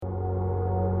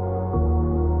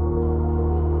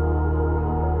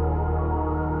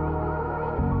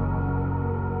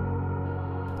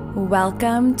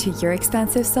Welcome to Your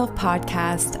Expansive Self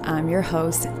podcast. I'm your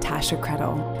host, Tasha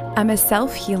Credle. I'm a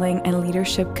self-healing and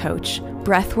leadership coach,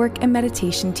 breathwork and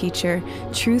meditation teacher,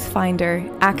 truth finder,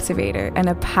 activator, and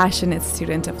a passionate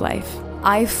student of life.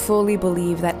 I fully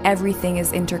believe that everything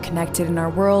is interconnected in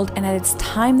our world, and that it's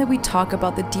time that we talk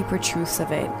about the deeper truths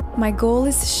of it. My goal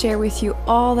is to share with you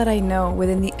all that I know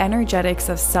within the energetics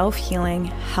of self-healing,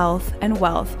 health and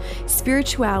wealth,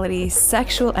 spirituality,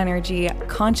 sexual energy,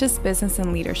 conscious business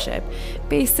and leadership.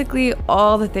 Basically,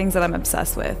 all the things that I'm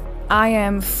obsessed with. I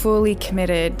am fully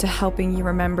committed to helping you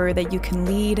remember that you can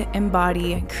lead,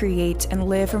 embody, create, and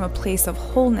live from a place of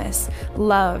wholeness,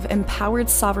 love, empowered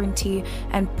sovereignty,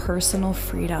 and personal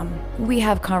freedom. We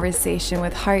have conversation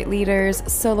with heart leaders,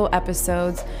 solo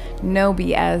episodes, no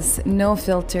BS, no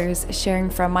filters, sharing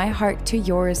from my heart to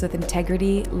yours with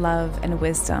integrity, love, and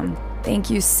wisdom. Thank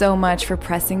you so much for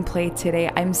pressing play today.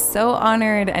 I'm so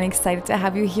honored and excited to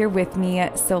have you here with me,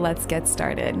 so let's get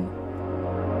started.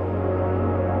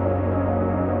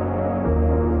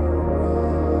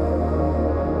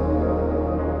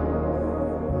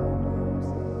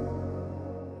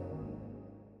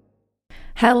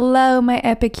 Hello, my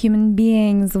epic human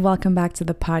beings. Welcome back to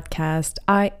the podcast.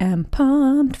 I am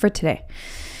pumped for today.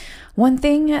 One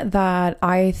thing that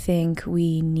I think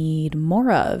we need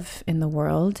more of in the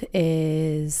world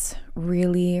is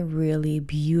really, really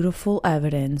beautiful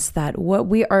evidence that what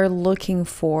we are looking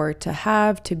for to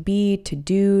have, to be, to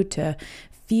do, to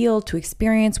feel, to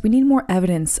experience, we need more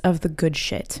evidence of the good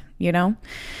shit, you know?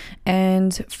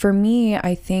 And for me,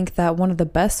 I think that one of the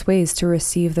best ways to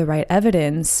receive the right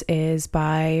evidence is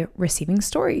by receiving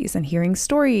stories and hearing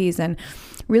stories and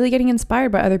really getting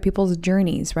inspired by other people's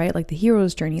journeys, right? Like the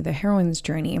hero's journey, the heroine's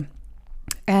journey.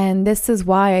 And this is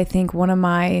why I think one of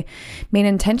my main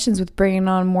intentions with bringing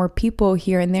on more people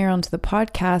here and there onto the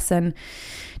podcast and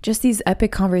just these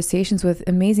epic conversations with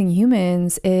amazing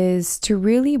humans is to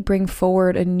really bring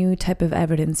forward a new type of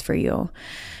evidence for you.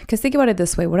 Because think about it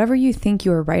this way, whatever you think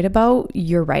you're right about,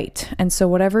 you're right. And so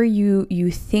whatever you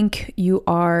think you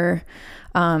are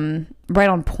right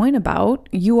on point about,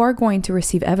 you are going to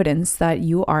receive evidence that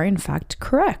you are in fact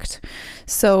correct.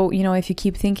 So, you know, if you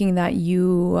keep thinking that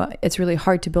it's really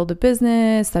hard to build a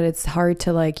business, that it's hard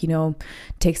to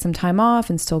take some time off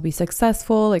and still be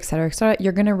successful, et cetera,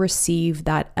 you're going to receive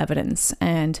that evidence.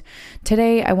 And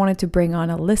today I wanted to bring on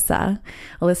Alyssa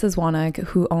Zwanek,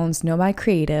 who owns Nomad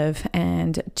Creative,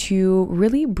 and to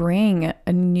really bring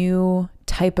a new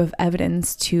type of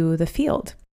evidence to the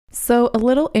field. So a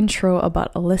little intro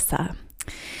about Alyssa.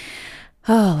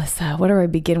 Oh, Alyssa, where do I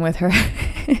begin with her?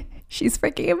 She's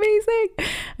freaking amazing.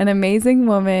 An amazing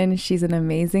woman. She's an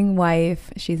amazing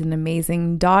wife. She's an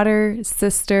amazing daughter,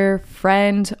 sister,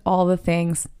 friend, all the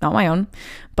things. Not my own,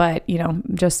 but,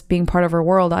 just being part of her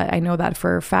world, I know that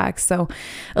for a fact. So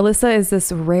Alyssa is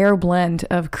this rare blend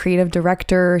of creative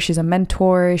director. She's a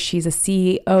mentor. She's a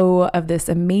CEO of this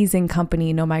amazing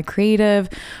company, Nomad Creative,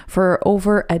 for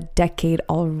over a decade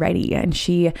already. And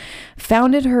she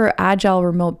founded her agile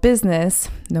remote business,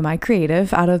 Nomad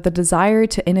Creative, out of the desire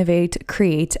to innovate,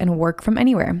 create, and work from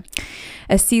anywhere.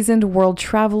 A seasoned world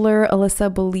traveler,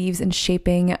 Alyssa believes in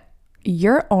shaping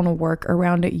your own work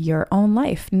around your own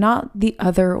life, not the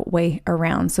other way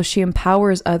around. So she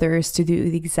empowers others to do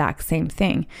the exact same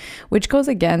thing, which goes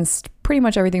against pretty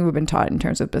much everything we've been taught in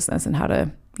terms of business and how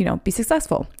to, be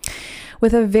successful.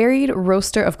 With a varied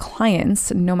roster of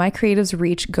clients, Nomad Creative's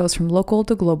reach goes from local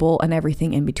to global and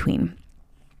everything in between.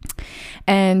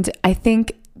 And I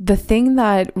think the thing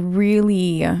that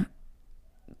really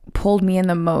pulled me in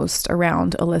the most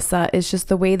around Alyssa is just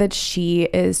the way that she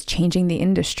is changing the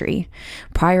industry,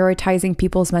 prioritizing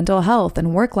people's mental health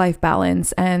and work-life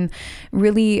balance, and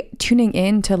really tuning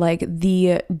in to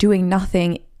the doing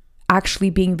nothing actually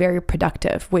being very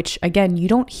productive, which again, you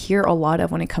don't hear a lot of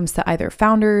when it comes to either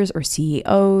founders or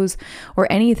CEOs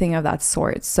or anything of that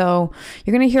sort. So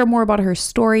you're going to hear more about her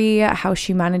story, how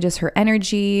she manages her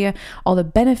energy, all the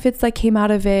benefits that came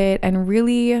out of it, and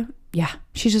really,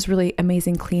 she's just really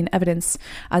amazing, clean evidence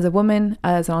as a woman,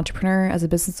 as an entrepreneur, as a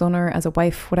business owner, as a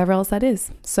wife, whatever else that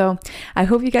is. So I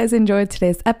hope you guys enjoyed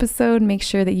today's episode. Make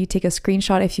sure that you take a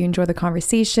screenshot if you enjoy the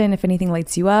conversation. If anything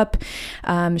lights you up,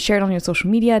 share it on your social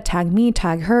media, tag me,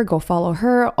 tag her, go follow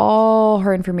her. All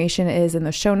her information is in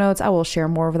the show notes. I will share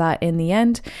more of that in the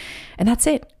end. And that's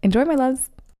it. Enjoy, my loves.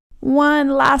 One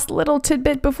last little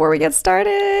tidbit before we get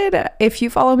started. If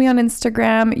you follow me on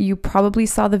Instagram, you probably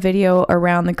saw the video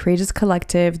around the Courageous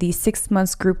Collective, the 6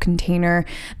 months group container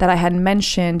that I had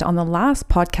mentioned on the last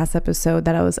podcast episode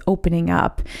that I was opening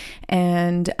up.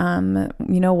 And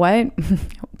you know what?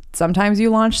 sometimes you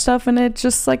launch stuff and it's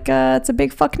just like it's a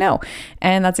big fuck no.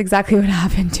 And that's exactly what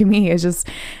happened to me. It's just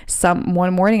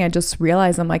one morning I just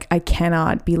realized I'm like, I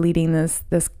cannot be leading this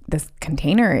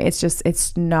container.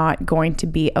 It's not going to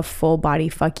be a full body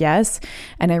fuck yes.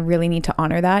 And I really need to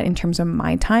honor that in terms of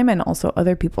my time and also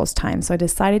other people's time. So I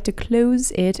decided to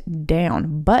close it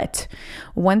down. But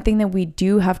one thing that we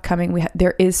do have coming,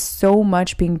 there is so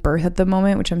much being birthed at the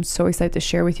moment, which I'm so excited to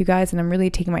share with you guys. And I'm really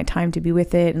taking my time to be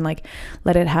with it and like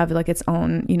let it have like its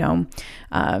own,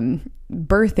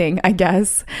 birthing, I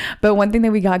guess. But one thing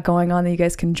that we got going on that you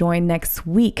guys can join next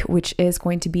week, which is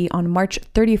going to be on March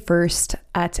 31st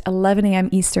at 11 a.m.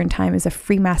 Eastern time, is a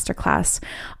free masterclass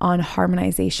on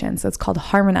harmonization. So it's called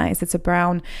Harmonize. It's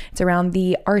around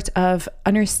the art of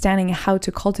understanding how to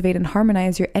cultivate and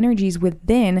harmonize your energies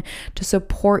within to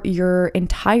support your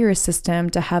entire system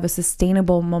to have a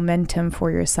sustainable momentum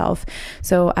for yourself.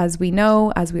 So as we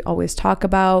know, as we always talk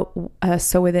about,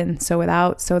 so within, so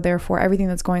without. So therefore, everything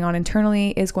that's going on internally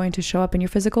is going to show up in your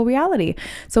physical reality.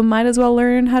 So might as well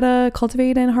learn how to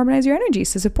cultivate and harmonize your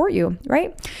energies to support you,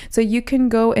 right? So you can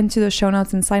go into the show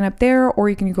notes and sign up there, or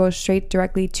you can go straight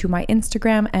directly to my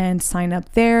Instagram and sign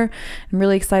up there. I'm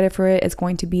really excited for it. It's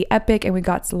going to be epic, and we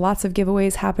got lots of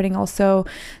giveaways happening also.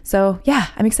 So yeah,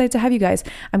 I'm excited to have you guys.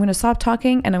 I'm going to stop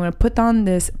talking and I'm going to put on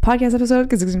this podcast episode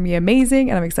because it's going to be amazing,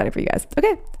 and I'm excited for you guys.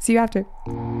 Okay, see you after.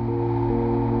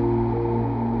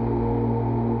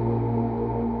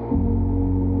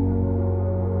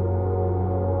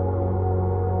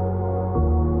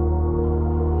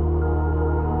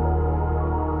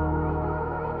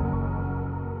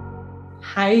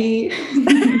 Hi.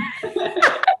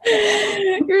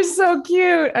 You're so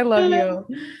cute. I love you.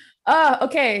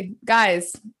 Okay,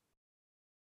 guys.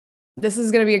 This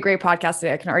is going to be a great podcast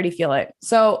today. I can already feel it.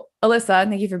 So, Alyssa,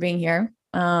 thank you for being here.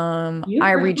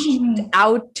 I reached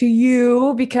out to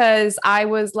you because I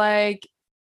was like,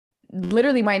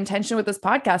 literally my intention with this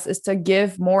podcast is to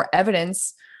give more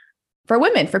evidence for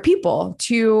women, for people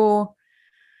to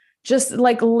just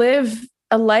like live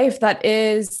a life that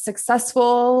is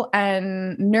successful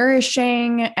and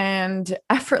nourishing and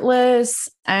effortless.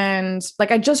 And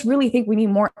like, I just really think we need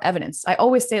more evidence. I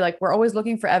always say, like, we're always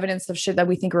looking for evidence of shit that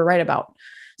we think we're right about.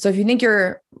 So if you think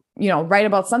you're, right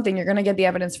about something, you're going to get the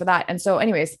evidence for that. And so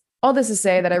anyways, all this to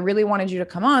say that I really wanted you to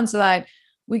come on so that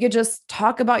we could just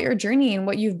talk about your journey and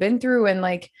what you've been through and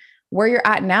like where you're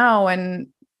at now and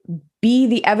be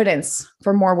the evidence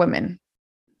for more women.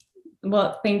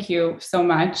 Well, thank you so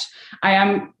much. I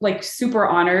am like super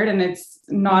honored, and it's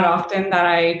not often that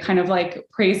I kind of like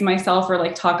praise myself or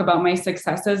like talk about my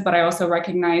successes, but I also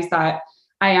recognize that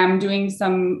I am doing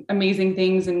some amazing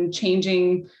things and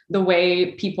changing the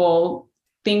way people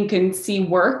think and see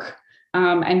work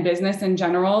and business in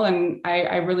general. And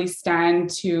I really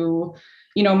stand to,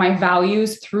 my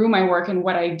values through my work and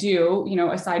what I do,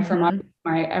 aside from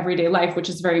my everyday life, which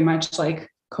is very much like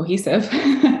cohesive.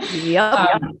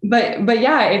 But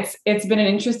yeah, it's been an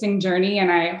interesting journey,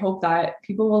 and I hope that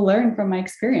people will learn from my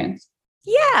experience.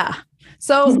 Yeah.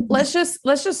 So let's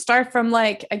just start from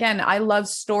like, again, I love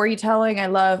storytelling.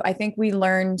 I think we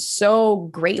learn so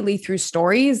greatly through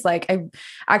stories. Like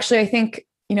I think,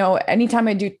 anytime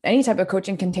I do any type of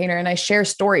coaching container and I share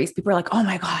stories, people are like, oh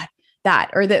my God,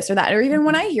 that, or this or that. Or even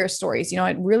when I hear stories,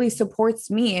 it really supports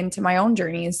me into my own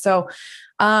journeys. So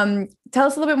tell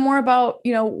us a little bit more about,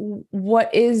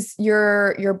 what is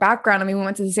your background? I mean, we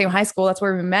went to the same high school. That's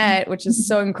where we met, which is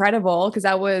so incredible because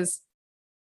that was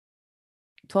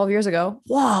 12 years ago.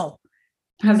 Whoa.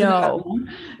 No,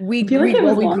 we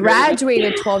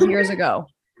graduated 12 years ago.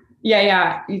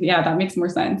 Yeah. That makes more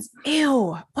sense.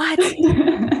 Ew. What?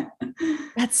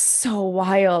 That's so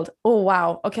wild. Oh,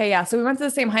 wow. Okay. Yeah. So we went to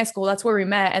the same high school. That's where we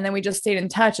met. And then we just stayed in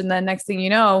touch. And then next thing you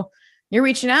know, you're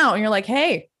reaching out and you're like,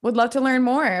 hey, would love to learn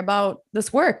more about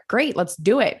this work. Great. Let's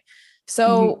do it.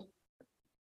 So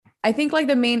I think like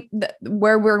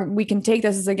where we can take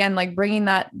this is again, like bringing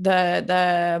that,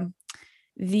 the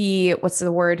what's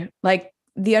the word? Like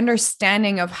the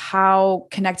understanding of how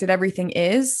connected everything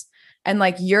is, and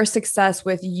like your success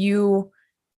with you,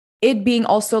 it being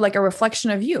also like a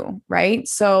reflection of you, right?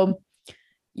 So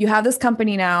you have this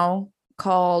company now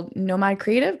called Nomad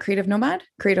Creative Nomad.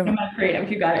 You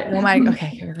got it. Nomad.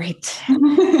 Okay, great.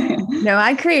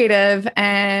 Nomad Creative.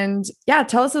 And yeah,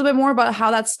 tell us a little bit more about how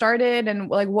that started and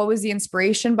like, what was the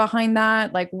inspiration behind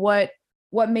that? Like what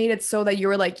made it so that you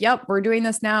were like, yep, we're doing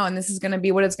this now and this is going to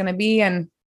be what it's going to be. And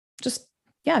just,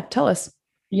 yeah, tell us.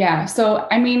 Yeah. So,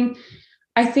 I mean,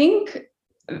 I think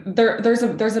there's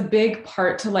a big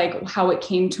part to like how it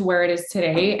came to where it is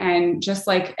today. And just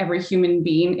like every human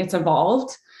being, it's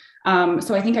evolved.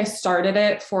 So I think I started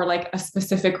it for like a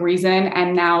specific reason.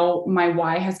 And now my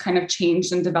why has kind of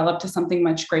changed and developed to something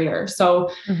much greater. So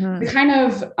to kind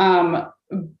of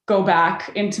go back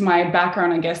into my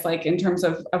background, I guess, like in terms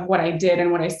of what I did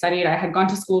and what I studied, I had gone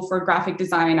to school for graphic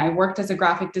design. I worked as a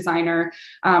graphic designer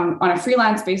on a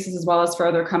freelance basis as well as for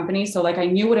other companies. So like I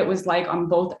knew what it was like on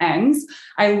both ends.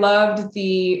 I loved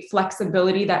the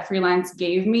flexibility that freelance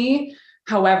gave me.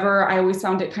 However, I always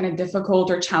found it kind of difficult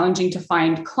or challenging to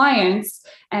find clients.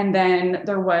 And then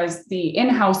there was the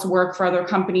in-house work for other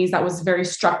companies that was very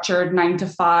structured, 9 to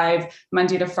 5,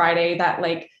 Monday to Friday, that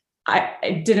like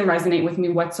it didn't resonate with me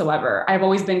whatsoever. I've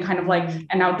always been kind of like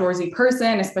an outdoorsy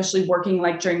person, especially working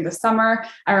like during the summer.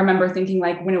 I remember thinking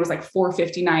like when it was like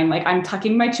 4:59, like I'm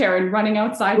tucking my chair and running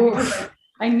outside because like,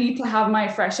 I need to have my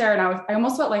fresh air. And I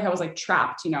almost felt like I was like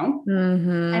trapped, you know?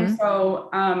 And so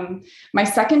my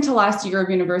second to last year of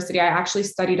university, I actually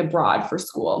studied abroad for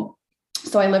school.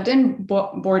 So I lived in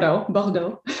Bordeaux,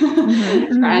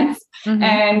 France.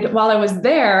 And while I was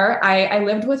there, I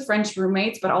lived with French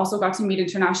roommates, but also got to meet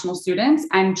international students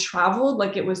and traveled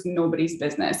like it was nobody's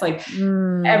business. Like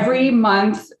every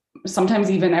month, sometimes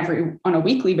even on a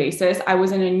weekly basis, I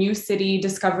was in a new city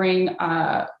discovering,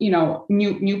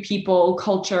 new people,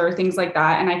 culture, things like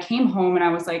that. And I came home and I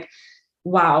was like,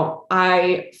 wow,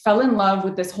 I fell in love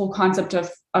with this whole concept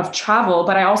of travel,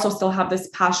 but I also still have this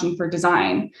passion for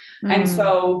design. And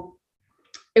so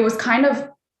it was kind of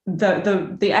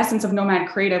the essence of Nomad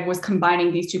Creative was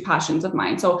combining these two passions of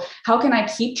mine. So how can I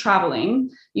keep traveling,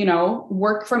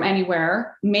 work from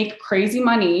anywhere, make crazy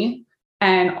money,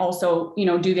 and also,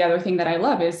 do the other thing that I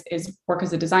love is work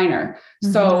as a designer.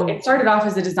 So it started off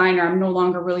as a designer. I'm no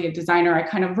longer really a designer. I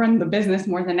kind of run the business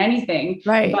more than anything.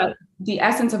 Right. But the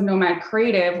essence of Nomad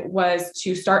Creative was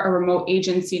to start a remote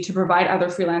agency to provide other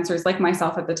freelancers like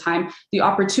myself at the time the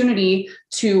opportunity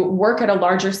to work at a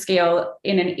larger scale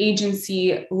in an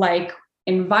agency like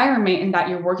environment, in that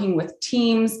you're working with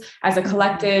teams as a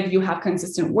collective, you have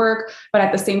consistent work, but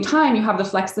at the same time, you have the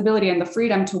flexibility and the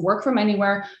freedom to work from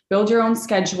anywhere, build your own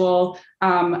schedule,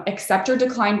 accept or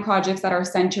decline projects that are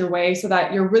sent your way, so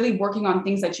that you're really working on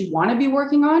things that you want to be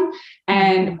working on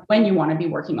and when you want to be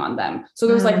working on them. So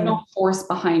there's like no force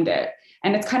behind it.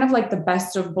 And it's kind of like the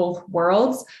best of both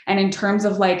worlds. And in terms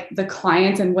of like the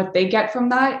clients and what they get from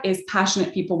that is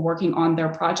passionate people working on their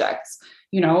projects.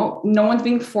 No one's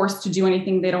being forced to do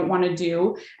anything they don't want to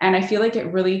do. And I feel like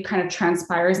it really kind of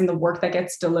transpires in the work that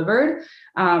gets delivered.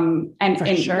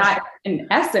 That in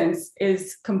essence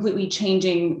is completely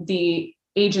changing the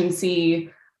agency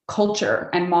culture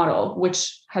and model,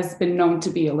 which has been known to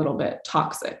be a little bit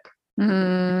toxic.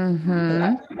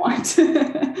 Yeah,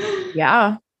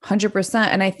 100%.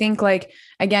 And I think like,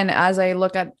 again, as I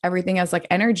look at everything as like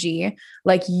energy,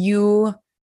 like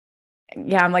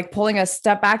I'm like pulling a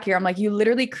step back here. I'm like, you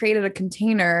literally created a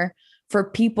container for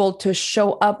people to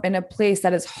show up in a place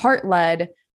that is heart-led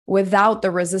without the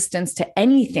resistance to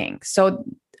anything. So,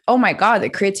 oh my God, the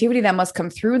creativity that must come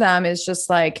through them is just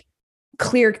like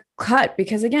clear cut,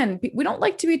 because again, we don't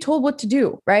like to be told what to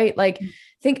do, right? Like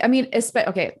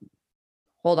okay,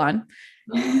 hold on.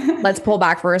 Let's pull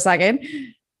back for a second.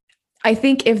 I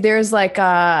think if there's like,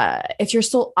 if you're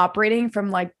still operating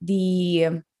from like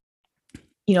the,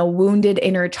 wounded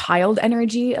inner child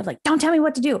energy of like, don't tell me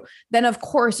what to do, then of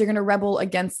course you're going to rebel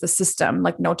against the system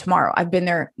like no tomorrow. I've been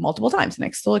there multiple times and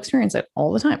I still experience it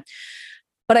all the time.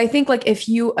 But I think like if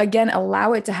you, again,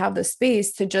 allow it to have the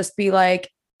space to just be like,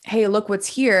 hey, look what's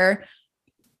here,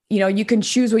 you can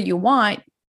choose what you want.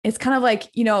 It's kind of like,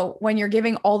 when you're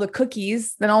giving all the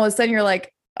cookies, then all of a sudden you're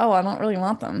like, oh, I don't really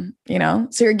want them,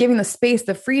 So you're giving the space,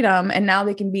 the freedom, and now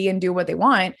they can be and do what they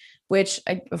want, which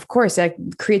of course,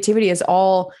 creativity is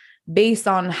all based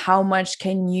on how much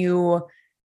can you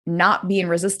not be in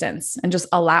resistance and just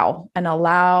allow and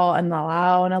allow and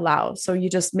allow and allow. So you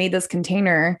just made this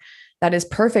container that is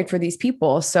perfect for these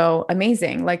people. So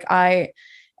amazing.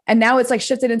 And now it's like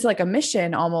shifted into like a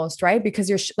mission almost, right? Because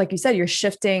you're, like you said, you're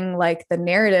shifting like the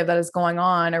narrative that is going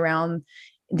on around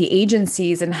the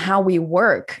agencies and how we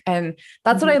work. And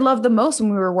that's what I love the most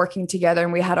when we were working together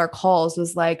and we had our calls,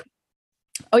 was like,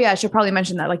 oh yeah, I should probably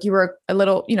mention that. Like you were a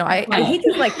little, I hate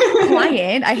to like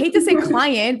client. I hate to say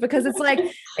client because it's like, you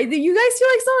guys feel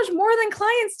like so much more than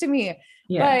clients to me.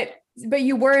 Yeah. But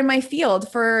you were in my field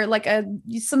for like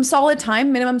some solid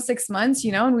time, minimum 6 months,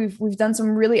 and we've done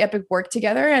some really epic work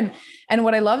together. And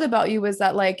what I loved about you was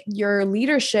that like your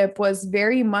leadership was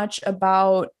very much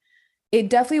about, it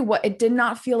did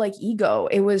not feel like ego.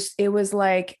 It was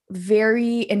like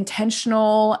very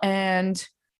intentional and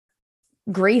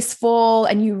graceful,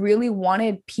 and you really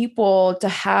wanted people to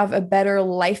have a better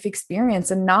life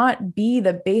experience and not be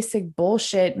the basic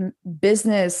bullshit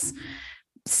business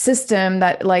system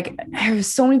that like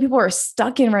so many people are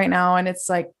stuck in right now. And it's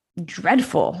like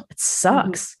dreadful. It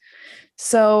sucks.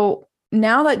 So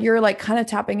now that you're like kind of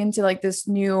tapping into like this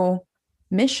new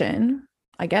mission,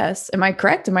 I guess, am I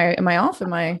correct? Am I off?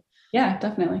 Yeah,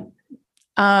 definitely.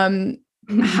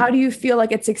 How do you feel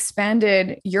like it's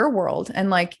expanded your world and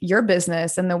like your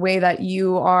business and the way that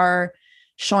you are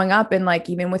showing up, and like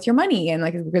even with your money, and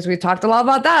like because we talked a lot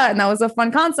about that and that was a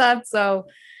fun concept. So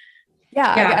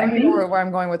yeah, I don't know where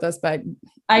I'm going with this, but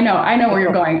I know where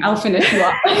you're going. I'll finish you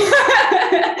off.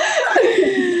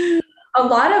 A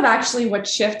lot of actually what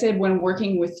shifted when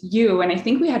working with you, and I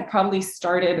think we had probably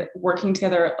started working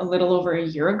together a little over a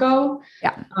year ago.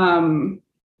 Yeah.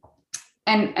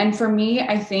 And for me,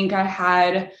 I think I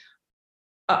had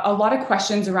a lot of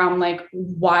questions around like,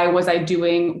 why was I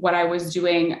doing what I was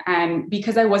doing? And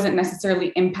because I wasn't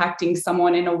necessarily impacting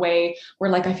someone in a way where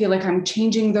like, I feel like I'm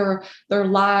changing their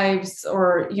lives,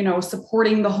 or, you know,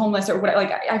 supporting the homeless or what,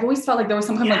 like, I've always felt like there was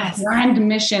some kind of like grand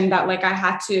mission that like I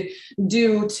had to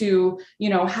do to, you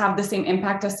know, have the same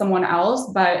impact as someone else.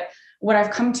 But what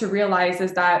I've come to realize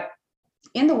is that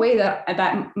in the way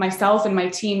that myself and my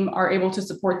team are able to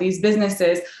support these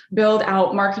businesses, build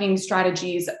out marketing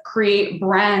strategies, create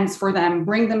brands for them,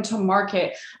 bring them to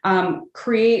market,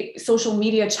 create social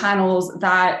media channels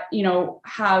that, you know,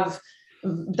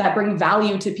 that bring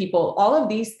value to people. All of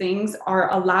these things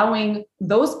are allowing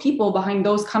those people behind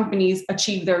those companies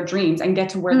achieve their dreams and get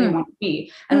to where they want to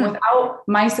be. And without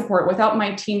my support, without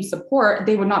my team's support,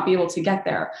 they would not be able to get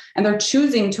there. And they're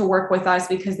choosing to work with us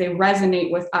because they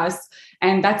resonate with us.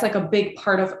 And that's like a big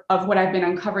part of what I've been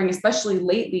uncovering, especially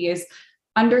lately, is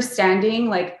understanding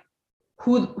like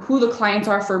who the clients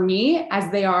are for me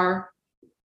as they are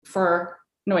for,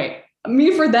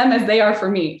 me for them as they are for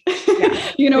me.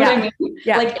 Yeah. You know what I mean?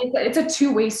 Yeah. Like it's a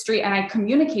two-way street, and I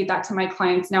communicate that to my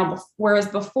clients now. Whereas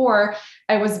before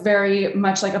I was very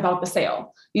much like about the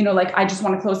sale, you know, like I just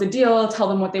want to close a deal, tell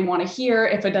them what they want to hear.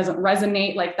 If it doesn't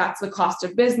resonate, like that's the cost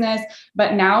of business.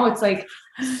 But now it's like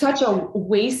such a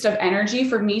waste of energy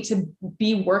for me to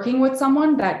be working with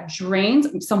someone that drains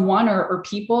someone or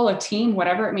people, a team,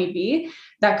 whatever it may be,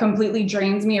 that completely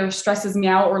drains me or stresses me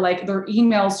out, or like their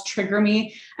emails trigger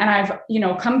me. And I've, you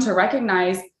know, come to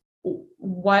recognize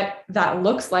what that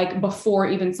looks like before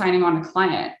even signing on a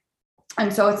client.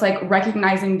 And so it's like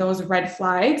recognizing those red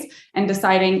flags and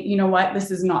deciding, you know what, this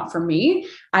is not for me.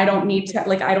 I don't need to,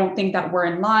 like, I don't think that we're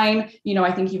in line. You know,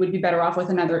 I think you would be better off with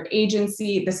another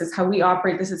agency. This is how we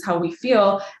operate. This is how we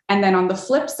feel. And then on the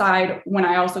flip side, when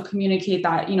I also communicate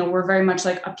that, you know, we're very much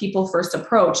like a people first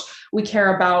approach. We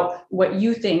care about what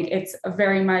you think. It's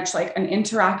very much like an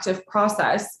interactive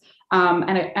process,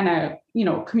 and a, you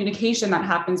know, communication that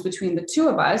happens between the two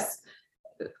of us.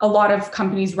 A lot of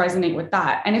companies resonate with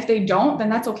that. And if they don't, then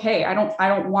that's okay. I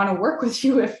don't want to work with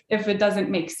you if it doesn't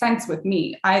make sense with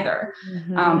me either.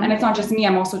 And it's not just me.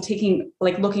 I'm also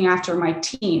looking after my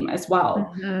team as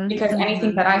well, because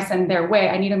anything that I send their way,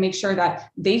 I need to make sure that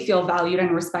they feel valued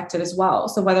and respected as well.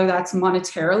 So whether that's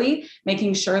monetarily,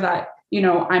 making sure that, you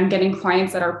know, I'm getting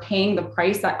clients that are paying the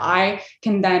price that I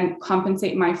can then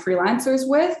compensate my freelancers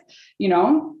with, you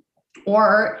know,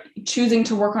 or choosing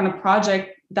to work on a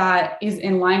project that is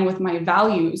in line with my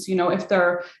values. You know, if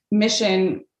their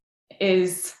mission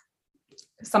is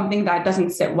something that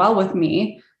doesn't sit well with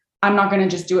me, I'm not going to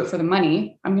just do it for the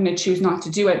money. I'm going to choose not to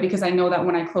do it because I know that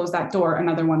when I close that door,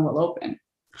 another one will open.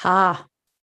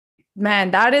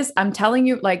 Man, that is, I'm telling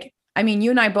you, like, I mean,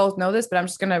 you and I both know this, but I'm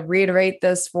just going to reiterate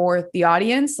this for the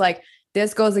audience. Like,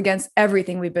 this goes against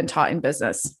everything we've been taught in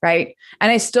business. Right.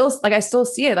 And I still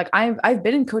see it. Like I've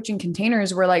been in coaching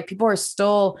containers where like people are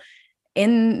still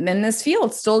in this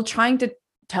field, still trying to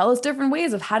tell us different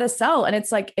ways of how to sell. And it's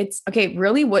like, it's okay.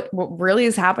 Really what really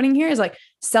is happening here is like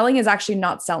selling is actually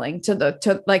not selling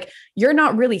to like, you're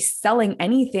not really selling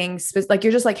anything. Like,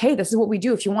 you're just like, hey, this is what we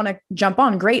do. If you want to jump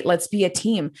on, great, let's be a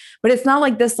team. But it's not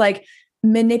like this, like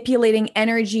manipulating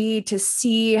energy to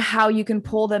see how you can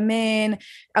pull them in.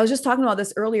 I was just talking about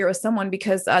this earlier with someone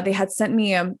because they had sent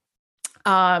me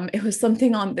it was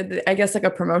something on, I guess, like a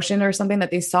promotion or something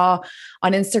that they saw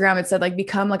on Instagram. It said like,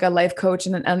 become like a life coach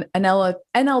and an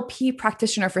NLP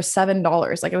practitioner for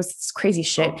 $7. Like, it was this crazy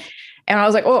shit. And I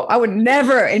was like, oh, I would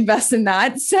never invest in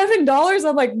that. $7.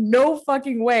 I'm like, no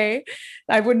fucking way.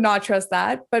 I would not trust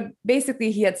that. But basically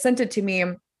he had sent it to me.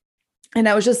 And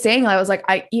I was just saying, I was like,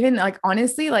 I even like,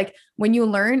 honestly, like when you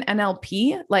learn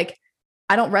NLP, like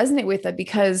I don't resonate with it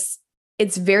because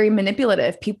it's very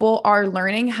manipulative. People are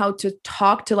learning how to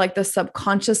talk to like the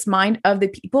subconscious mind of the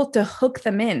people to hook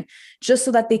them in just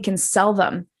so that they can sell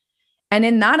them. And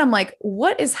in that, I'm like,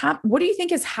 what do you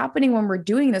think is happening when we're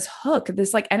doing this hook,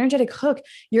 this like energetic hook?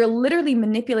 You're literally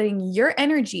manipulating your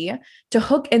energy to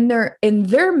hook in their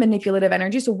manipulative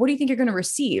energy. So what do you think you're going to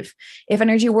receive? If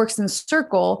energy works in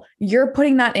circle, you're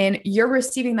putting that in, you're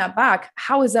receiving that back.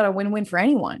 How is that a win-win for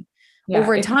anyone? Yeah,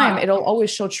 over time, it'll always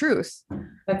show truth.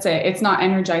 That's it. It's not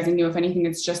energizing you. If anything,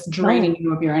 it's just draining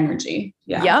you of your energy.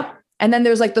 Yeah. Yep. And then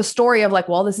there's like the story of like,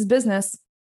 well, this is business.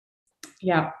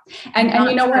 Yeah. And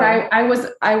you know what? I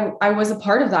was a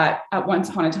part of that at once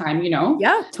upon a time, you know?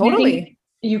 Yeah, totally.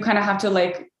 You kind of have to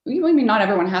like, I mean, not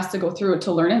everyone has to go through it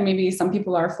to learn it. Maybe some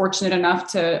people are fortunate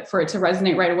enough for it to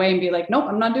resonate right away and be like, nope,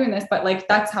 I'm not doing this. But like,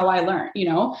 that's how I learned, you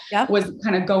know, was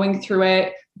kind of going through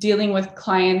it, dealing with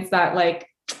clients that like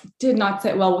did not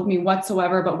sit well with me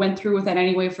whatsoever, but went through with it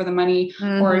anyway for the money,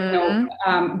 or, you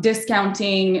know,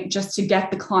 discounting just to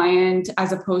get the client,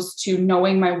 as opposed to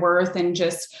knowing my worth and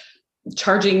just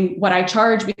charging what I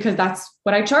charge because that's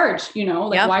what I charge, you know,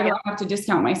 like, why do I have to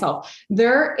discount myself?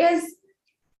 There is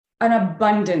an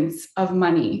abundance of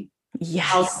money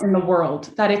out in the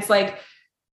world that it's like,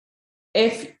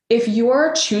 if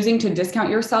you're choosing to discount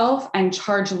yourself and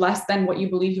charge less than what you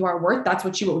believe you are worth, that's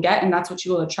what you will get. And that's what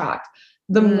you will attract.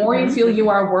 The more you feel you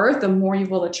are worth, the more you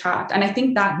will attract. And I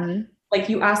think that like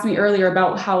you asked me earlier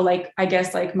about how, like, I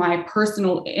guess like my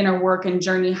personal inner work and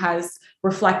journey has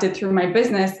reflected through my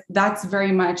business. That's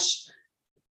very much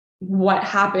what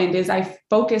happened. Is I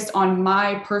focused on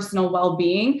my personal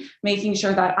well-being, making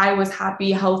sure that I was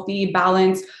happy, healthy,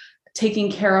 balanced, taking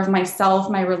care of myself,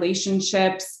 my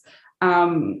relationships,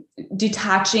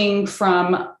 detaching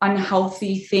from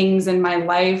unhealthy things in my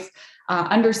life,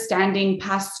 understanding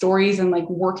past stories and like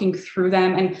working through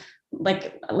them. And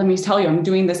like, let me tell you, I'm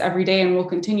doing this every day and will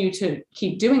continue to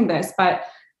keep doing this. But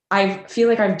I feel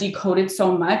like I've decoded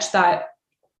so much that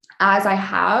as I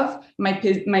have, my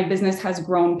business has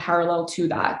grown parallel to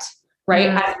that, right?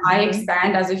 As I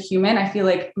expand as a human, I feel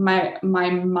like my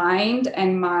mind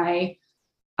and my,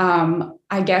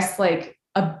 I guess like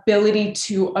ability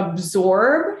to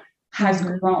absorb has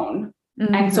grown.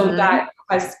 And so that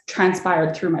has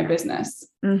transpired through my business.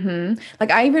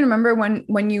 Like I even remember when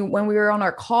we were on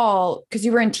our call, because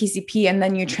you were in TCP and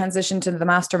then you transitioned to the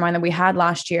mastermind that we had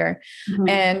last year.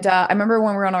 And I remember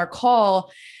when we were on our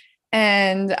call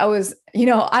and I was, you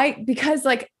know, because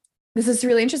like, this is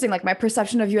really interesting. Like my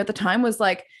perception of you at the time was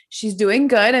like, she's doing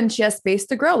good and she has space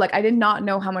to grow. Like I did not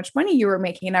know how much money you were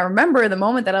making. And I remember the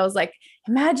moment that I was like,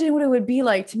 imagine what it would be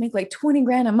like to make like 20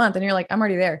 grand a month. And you're like, I'm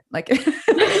already there. Like,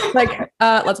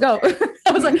 let's go.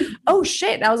 I was like, oh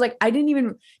shit. And I was like, I didn't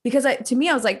even, because to me,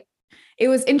 I was like, it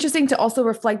was interesting to also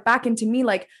reflect back into me,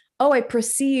 like, oh, I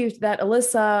perceived that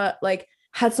Alyssa like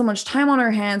had so much time on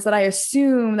her hands that I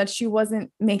assumed that she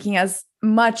wasn't making as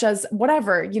much as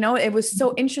whatever, you know. It was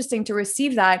so interesting to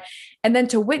receive that. And then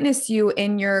to witness you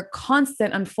in your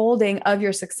constant unfolding of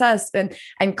your success and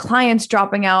clients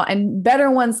dropping out and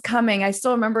better ones coming. I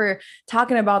still remember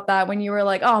talking about that when you were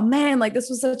like, oh man, like this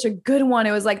was such a good one.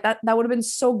 It was like that would have been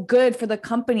so good for the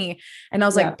company. And I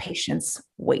was like, patience,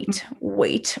 wait.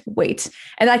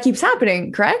 And that keeps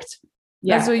happening, correct?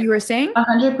 Yeah. That's what you were saying?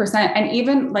 100%. And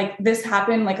even like this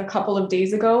happened like a couple of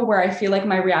days ago where I feel like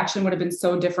my reaction would have been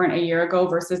so different a year ago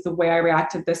versus the way I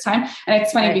reacted this time. And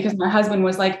it's funny because my husband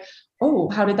was like, oh,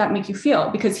 how did that make you feel?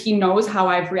 Because he knows how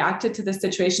I've reacted to this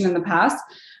situation in the past.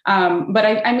 But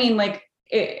I mean, like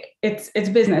it's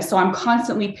business. So I'm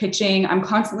constantly pitching, I'm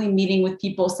constantly meeting with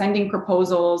people, sending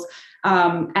proposals.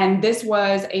 And this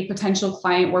was a potential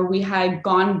client where we had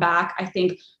gone back, I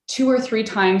think, 2 or 3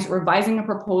 times, revising a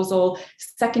proposal,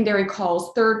 secondary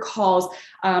calls, third calls,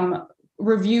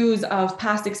 reviews of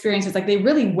past experiences. Like they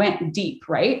really went deep,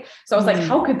 right? So I was like,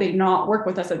 how could they not work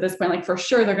with us at this point? Like for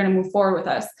sure, they're going to move forward with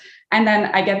us. And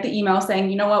then I get the email saying,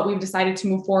 you know what, we've decided to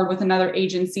move forward with another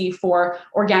agency for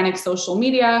organic social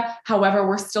media. However,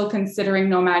 we're still considering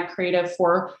Nomad Creative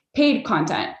for paid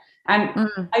content. And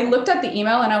I looked at the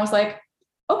email and I was like,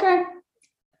 okay.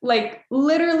 Like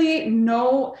literally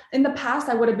no, in the past,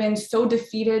 I would have been so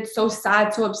defeated, so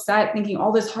sad, so upset, thinking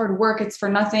all this hard work, it's for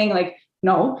nothing. Like,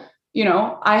 no, you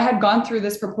know, I had gone through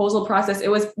this proposal process.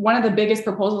 It was one of the biggest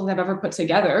proposals I've ever put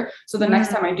together. So the next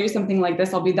time I do something like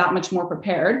this, I'll be that much more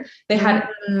prepared. They had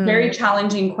very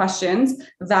challenging questions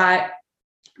that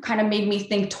kind of made me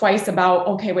think twice about,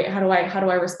 okay, wait, how do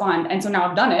I respond? And so now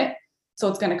I've done it. So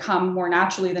it's going to come more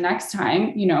naturally the next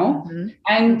time, you know,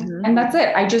 and that's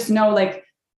it. I just know like,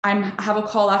 have a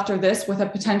call after this with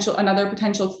another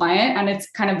potential client, and it's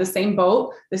kind of the same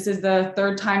boat. This is the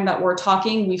third time that we're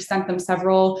talking. We've sent them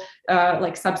several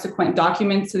like subsequent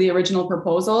documents to the original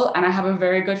proposal, and I have a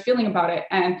very good feeling about it.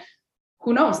 And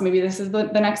who knows, maybe this is the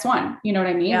next one. You know what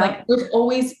I mean? Yeah. Like there's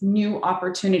always new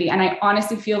opportunity. And I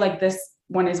honestly feel like this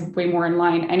one is way more in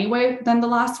line anyway than the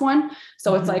last one.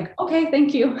 So it's like, okay,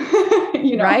 thank you.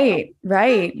 You know?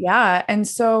 Right. Yeah. And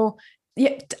so,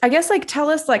 yeah, I guess like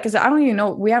tell us like, cause I don't even know,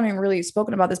 we haven't really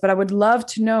spoken about this, but I would love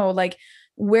to know, like,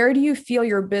 where do you feel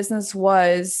your business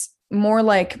was more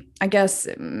like, I guess,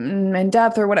 in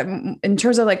depth or whatever, in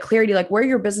terms of like clarity, like where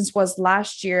your business was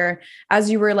last year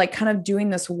as you were like kind of doing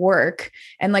this work,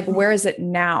 and like, where is it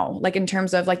now? Like in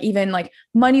terms of like, even like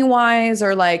money wise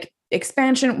or like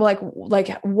expansion, like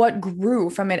what grew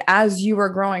from it as you were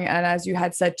growing? And as you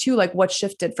had said too, like what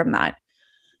shifted from that?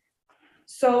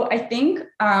 So I think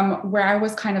where I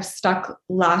was kind of stuck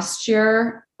last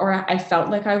year, or I felt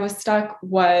like I was stuck,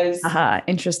 was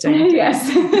interesting. Yes.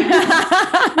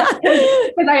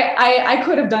 Because I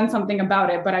could have done something about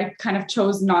it, but I kind of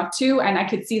chose not to. And I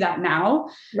could see that now.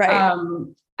 Right.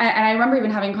 And I remember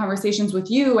even having conversations with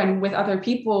you and with other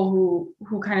people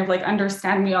who kind of like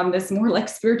understand me on this more like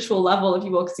spiritual level, if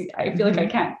you will. I feel like I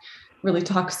can't really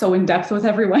talk so in depth with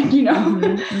everyone, you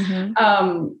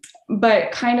know?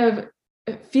 But kind of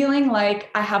feeling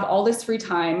like I have all this free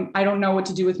time. I don't know what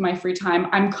to do with my free time.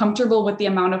 I'm comfortable with the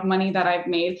amount of money that I've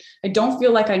made. I don't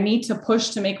feel like I need to push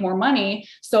to make more money.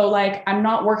 So like, I'm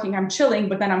not working, I'm chilling,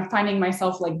 but then I'm finding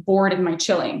myself like bored in my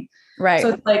chilling. Right. So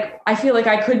it's like, I feel like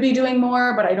I could be doing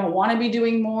more, but I don't want to be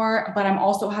doing more, but I'm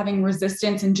also having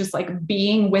resistance in just like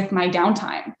being with my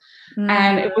downtime.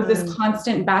 And it was this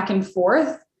constant back and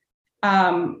forth.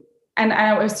 And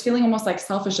I was feeling almost like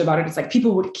selfish about it. It's like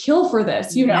people would kill for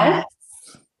this, you know? Yes.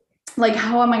 Like,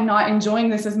 how am I not enjoying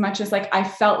this as much as like I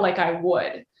felt like I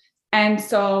would? And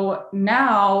so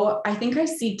now I think I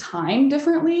see time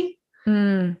differently.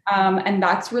 And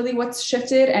that's really what's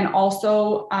shifted. And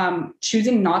also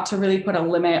choosing not to really put a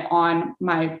limit on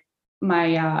my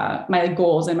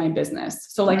goals in my business.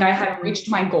 So like I had reached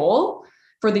my goal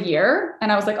for the year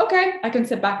and I was like, okay, I can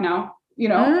sit back now, you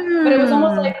know, but it was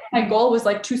almost like my goal was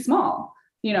like too small.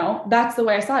 You know, that's the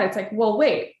way I saw it. It's like, well,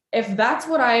 wait, if that's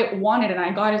what I wanted and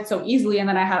I got it so easily, and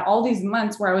then I had all these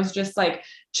months where I was just like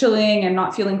chilling and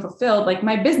not feeling fulfilled, like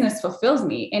my business fulfills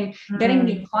me, and getting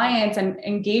new clients and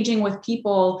engaging with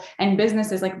people and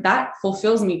businesses, like that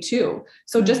fulfills me too.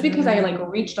 So just because I like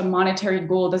reached a monetary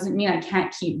goal doesn't mean I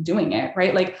can't keep doing it,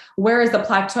 right? Like, where is the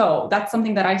plateau? That's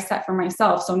something that I set for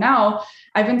myself. So now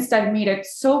I've instead made it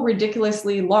so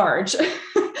ridiculously large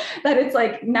that it's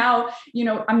like, now, you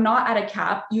know, I'm not at a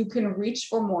cap. You can reach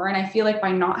for more. And I feel like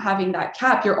by not having that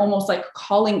cap, you're almost like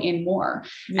calling in more.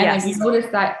 Yes. And I've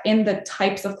noticed that in the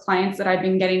types of clients that I've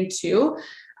been getting to,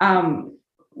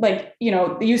 like, you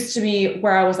know, it used to be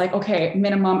where I was like, okay,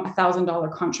 minimum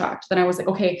 $1,000 contract. Then I was like,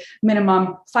 okay,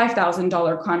 minimum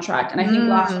 $5,000 contract. And I think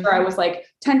last year I was like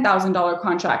 $10,000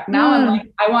 contract. Now I'm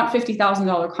like, I want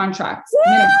 $50,000 contracts.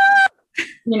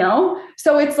 You know?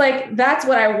 So it's like, that's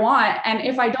what I want. And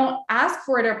if I don't ask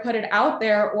for it or put it out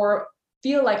there or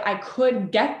feel like I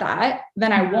could get that,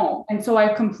 then I won't. And so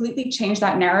I've completely changed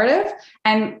that narrative.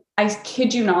 And I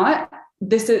kid you not,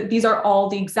 these are all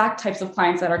the exact types of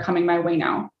clients that are coming my way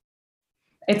now.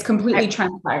 It's completely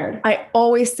transpired. I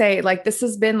always say, like, this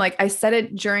has been like, I said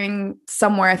it during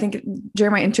somewhere, I think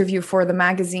during my interview for the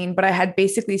magazine, but I had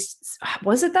basically,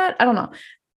 was it that? I don't know.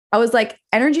 I was like,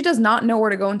 energy does not know where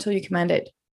to go until you command it.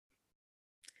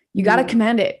 You got to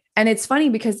command it. And it's funny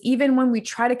because even when we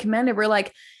try to command it, we're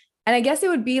like, and I guess it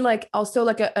would be like also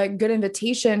like a good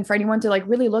invitation for anyone to like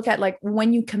really look at, like,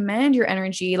 when you command your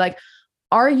energy, like,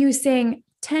 are you saying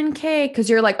 10K because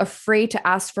you're like afraid to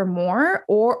ask for more?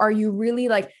 Or are you really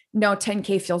like, no,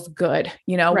 10K feels good,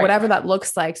 you know, right, whatever that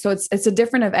looks like. So it's a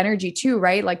different of energy too,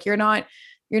 right? Like you're not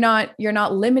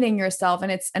limiting yourself.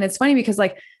 And it's funny because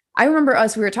like, I remember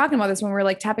we were talking about this when we were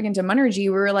like tapping into Monergy. We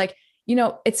were like, you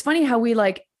know, it's funny how we're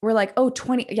like, oh,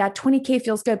 20K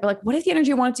feels good. But like, what if the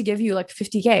energy wanted to give you like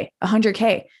 50K,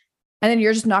 100K? And then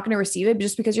you're just not going to receive it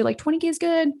just because you're like 20K is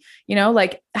good. You know,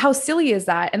 like how silly is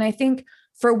that? And I think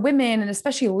for women, and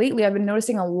especially lately, I've been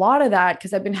noticing a lot of that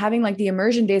because I've been having like the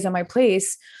immersion days at my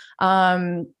place.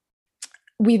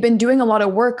 We've been doing a lot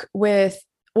of work with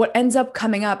what ends up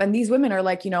coming up. And these women are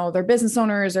like, you know, they're business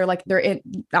owners, or like, they're in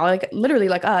like literally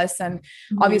like us. And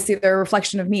obviously they're a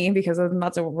reflection of me because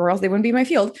that's where else they wouldn't be in my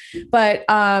field. But,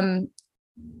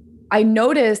 I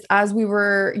noticed as we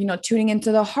were, you know, tuning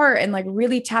into the heart and like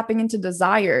really tapping into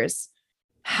desires,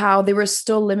 how they were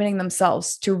still limiting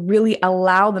themselves to really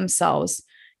allow themselves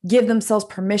give themselves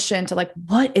permission to like,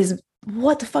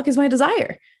 what the fuck is my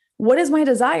desire? What is my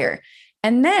desire?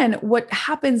 And then what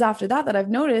happens after that, that I've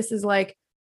noticed is like,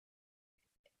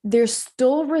 there's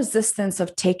still resistance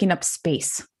of taking up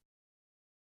space,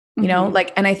 you know,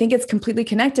 like, and I think it's completely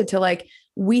connected to like,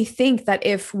 we think that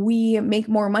if we make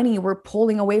more money, we're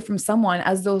pulling away from someone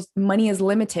as those money is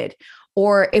limited.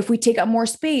 Or if we take up more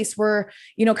space, we're,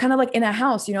 you know, kind of like in a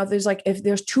house, you know, if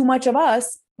there's too much of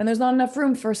us, then there's not enough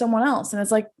room for someone else. And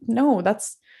it's like, no,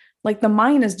 that's like the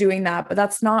mind is doing that, but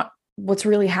that's not what's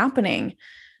really happening.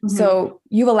 So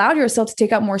you've allowed yourself to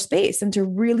take up more space and to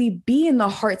really be in the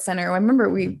heart center. I remember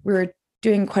we were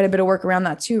doing quite a bit of work around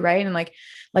that too. Right. And like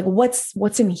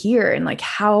what's in here, and like,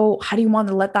 how do you want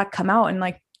to let that come out and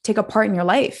like take a part in your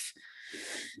life?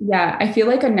 Yeah. I feel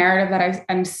like a narrative that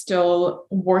I'm still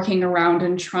working around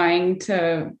and trying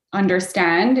to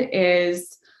understand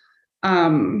is,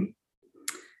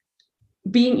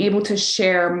 being able to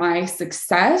share my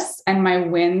success and my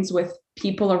wins with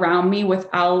people around me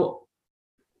without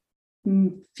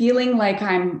feeling like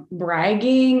I'm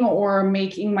bragging or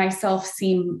making myself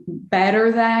seem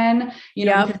better than, you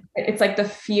know, because it's like the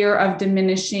fear of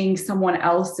diminishing someone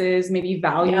else's maybe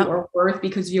value or worth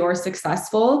because you're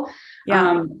successful.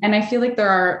 And I feel like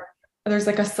there's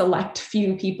like a select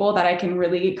few people that I can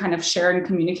really kind of share and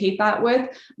communicate that with.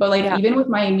 But like, even with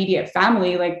my immediate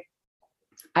family, like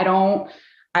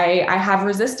I have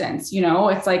resistance, you know,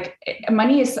 it's like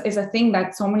money is a thing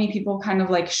that so many people kind of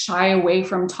like shy away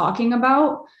from talking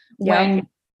about, when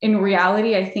in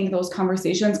reality, I think those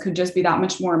conversations could just be that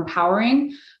much more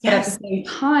empowering. But at the same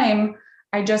time,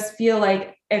 I just feel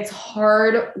like it's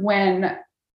hard when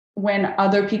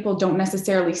other people don't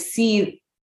necessarily see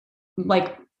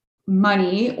like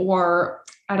money, or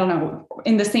I don't know,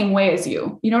 in the same way as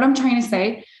you. You know what I'm trying to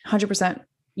say? 100%.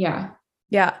 Yeah.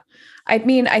 Yeah. I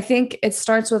mean, I think it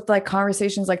starts with like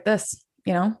conversations like this,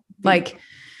 you know, like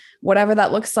whatever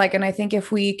that looks like. And I think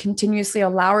if we continuously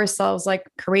allow ourselves like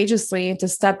courageously to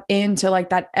step into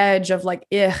like that edge of like,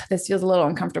 this feels a little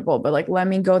uncomfortable, but like, let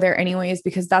me go there anyways,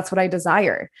 because that's what I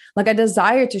desire. Like I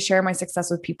desire to share my success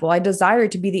with people. I desire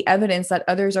to be the evidence that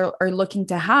others are looking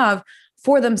to have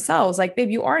for themselves. Like,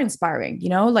 babe, you are inspiring, you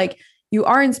know, like you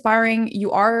are inspiring.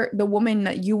 You are the woman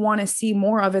that you want to see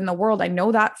more of in the world. I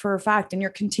know that for a fact. And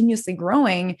you're continuously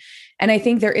growing. And I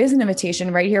think there is an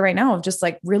invitation right here, right now, of just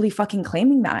like really fucking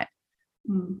claiming that.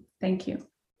 Thank you.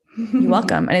 You're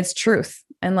welcome. And it's truth.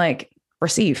 And like,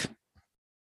 receive.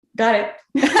 Got it.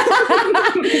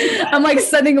 I'm like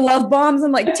sending love bombs.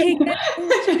 I'm like, take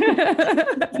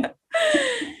it.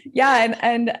 Yeah.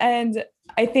 And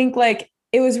I think like,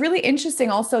 it was really interesting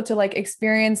also to like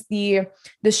experience the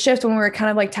shift when we were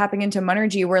kind of like tapping into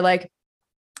Monergy, where like,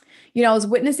 you know, I was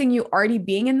witnessing you already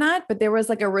being in that, but there was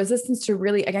like a resistance to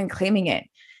really, again, claiming it,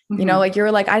 you know, like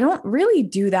you're like, I don't really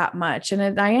do that much.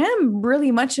 And I am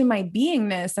really much in my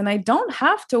beingness, and I don't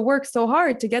have to work so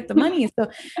hard to get the money. So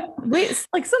wait, it's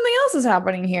like something else is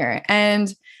happening here.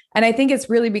 And I think it's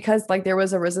really because like there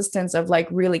was a resistance of like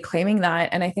really claiming that.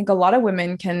 And I think a lot of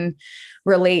women can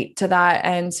relate to that.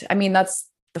 And I mean, that's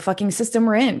the fucking system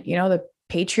we're in, you know, the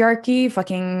patriarchy,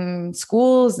 fucking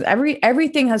schools,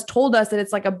 everything has told us that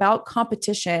it's like about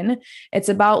competition. It's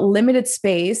about limited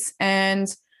space,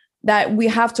 and that we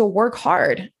have to work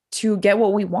hard to get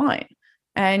what we want.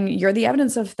 And you're the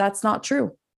evidence of that's not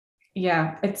true.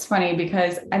 Yeah, it's funny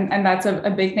because, and that's a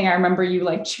big thing I remember you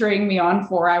like cheering me on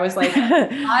for. I was like,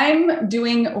 I'm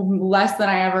doing less than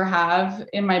I ever have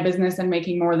in my business and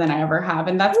making more than I ever have.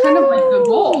 And that's kind of like the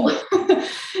goal,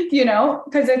 you know,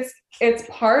 because it's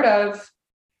part of,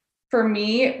 for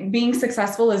me, being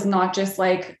successful is not just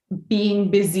like being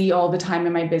busy all the time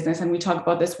in my business. And we talk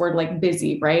about this word like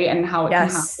busy, right? And how it can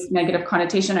have this negative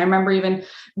connotation. I remember even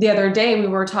the other day we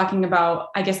were talking about,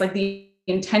 I guess, like the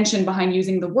intention behind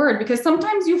using the word, because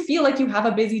sometimes you feel like you have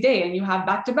a busy day and you have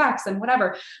back-to-backs and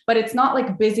whatever, but it's not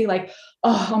like busy, like,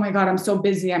 oh my God, I'm so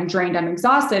busy, I'm drained, I'm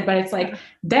exhausted. But it's like,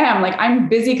 damn, like I'm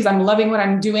busy because I'm loving what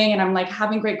I'm doing and I'm like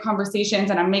having great conversations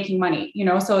and I'm making money, you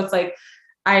know? So it's like,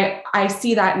 I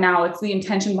see that now. It's the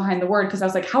intention behind the word. Cause I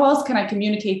was like, how else can I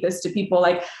communicate this to people?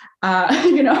 Like,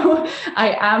 you know,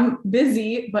 I am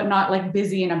busy, but not like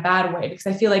busy in a bad way, because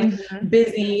I feel like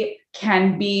busy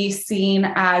can be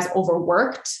seen as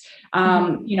overworked,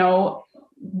 you know,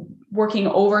 working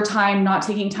overtime, not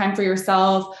taking time for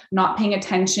yourself, not paying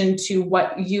attention to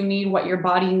what you need, what your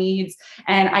body needs.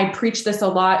 And I preach this a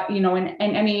lot, you know, in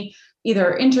any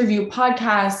either interview,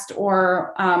 podcast,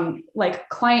 or like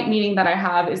client meeting that I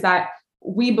have, is that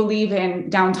we believe in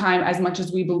downtime as much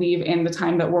as we believe in the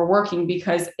time that we're working,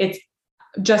 because it's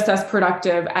just as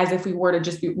productive as if we were to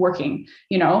just be working,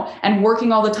 and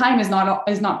working all the time is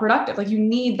not productive. Like you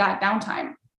need that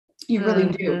downtime. You really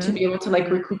do, to be able to like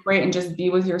recuperate and just be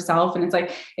with yourself. And it's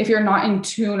like, if you're not in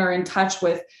tune or in touch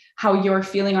with how you're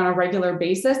feeling on a regular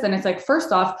basis, then it's like,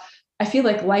 first off, I feel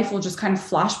like life will just kind of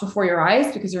flash before your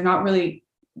eyes because you're not really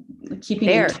keeping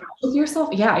in touch with yourself.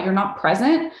 Yeah. You're not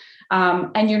present.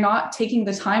 And you're not taking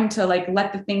the time to like,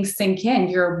 let the things sink in,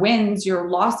 your wins, your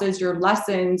losses, your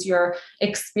lessons, your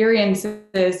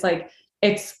experiences. Like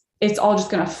it's all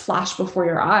just going to flash before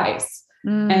your eyes.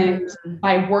 And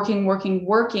by working,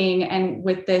 and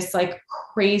with this like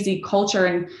crazy culture,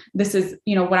 and this is,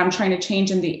 what I'm trying to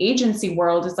change in the agency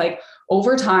world is like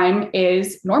overtime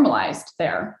is normalized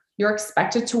there. You're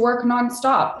expected to work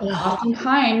nonstop.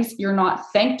 Oftentimes you're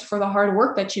not thanked for the hard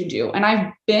work that you do. And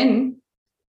I've been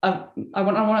I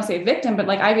don't want to say victim, but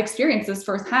like I've experienced this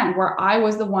firsthand where I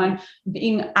was the one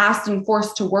being asked and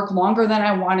forced to work longer than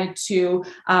I wanted to,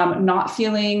 not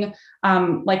feeling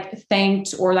like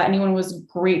thanked or that anyone was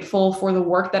grateful for the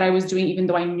work that I was doing, even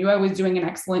though I knew I was doing an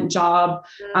excellent job.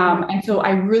 And so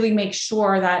I really make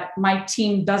sure that my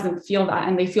team doesn't feel that,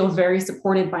 and they feel very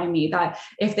supported by me, that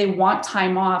if they want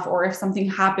time off or if something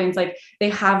happens, like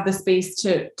they have the space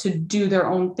to do their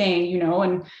own thing,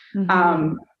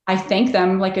 and I thank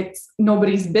them like it's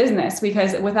nobody's business,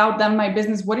 because without them, my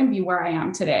business wouldn't be where I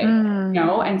am today,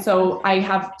 And so I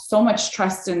have so much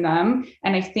trust in them.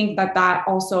 And I think that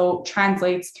also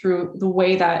translates through the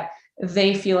way that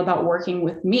they feel about working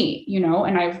with me,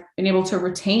 and I've been able to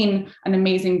retain an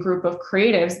amazing group of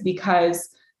creatives because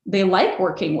they like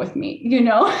working with me,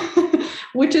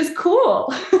 which is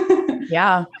cool.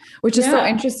 Yeah. Which is so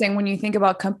interesting when you think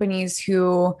about companies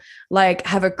who like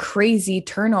have a crazy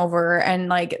turnover, and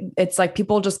like, it's like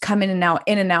people just come in and out.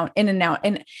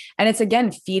 And it's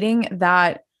again, feeding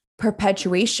that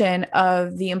perpetuation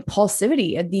of the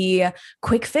impulsivity, the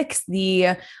quick fix,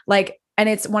 the like, and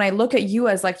it's when I look at you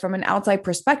as like from an outside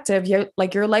perspective, you're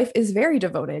like, your life is very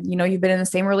devoted. You've been in the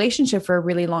same relationship for a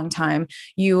really long time.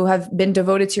 You have been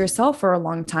devoted to yourself for a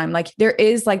long time. Like there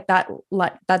is like that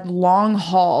long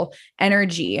haul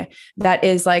energy that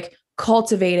is like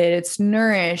cultivated, it's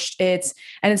nourished,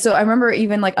 and so I remember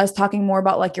even like us talking more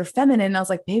about like your feminine. I was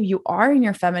like, babe, you are in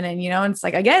your feminine, and it's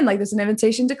like, again, like there's an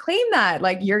invitation to claim that,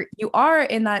 like you are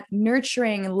in that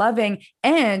nurturing, loving,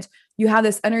 and you have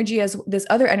this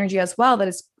other energy as well that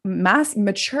is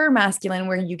mature masculine,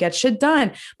 where you get shit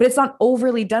done, but it's not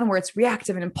overly done where it's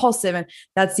reactive and impulsive. And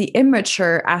that's the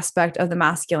immature aspect of the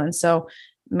masculine. So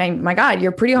my God,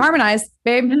 you're pretty harmonized,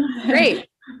 babe. Great.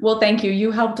 Well, thank you. You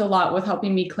helped a lot with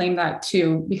helping me claim that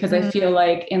too, because I feel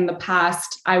like in the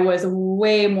past I was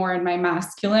way more in my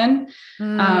masculine.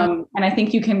 And I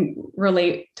think you can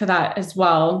relate to that as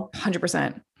well.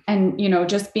 100%. And,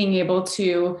 just being able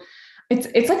to,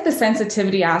 it's like the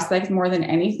sensitivity aspect more than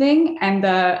anything. And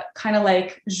the kind of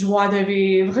like joie de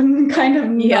vivre, kind of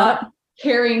not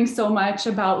caring so much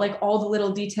about like all the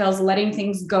little details, letting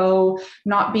things go,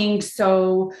 not being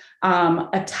so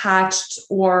attached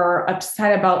or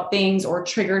upset about things or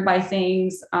triggered by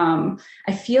things.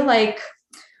 I feel like,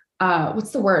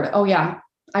 what's the word? Oh yeah.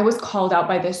 I was called out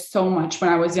by this so much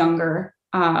when I was younger,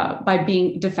 by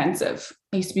being defensive.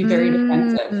 I used to be very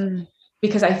defensive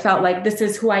because I felt like this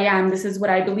is who I am. This is what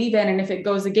I believe in. And if it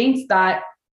goes against that,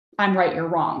 I'm right, you're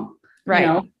wrong.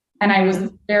 Right. And I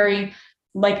was very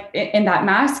like in that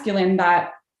masculine,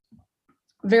 that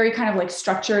very kind of like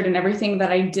structured, and everything that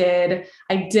I did,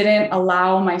 I didn't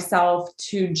allow myself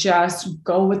to just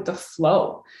go with the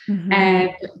flow.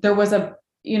 And there was a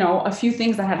few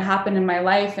things that had happened in my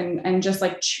life, and just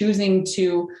like choosing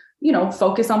to,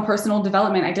 focus on personal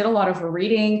development. I did a lot of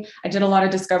reading. I did a lot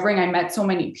of discovering. I met so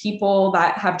many people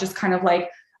that have just kind of like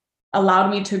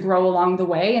allowed me to grow along the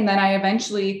way. And then I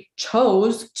eventually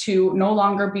chose to no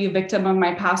longer be a victim of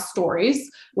my past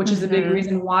stories, which is a big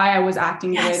reason why I was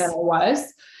acting the way that I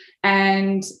was.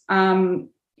 And,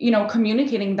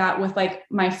 communicating that with like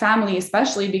my family,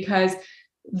 especially because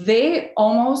they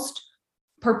almost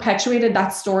perpetuated that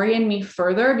story in me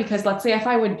further. Because let's say if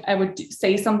I would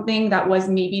say something that was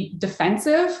maybe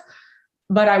defensive,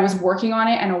 but I was working on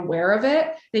it and aware of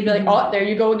it, they'd be like, oh, there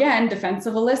you go again,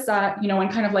 defensive Alyssa,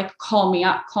 and kind of like call me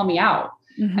out.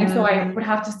 And so I would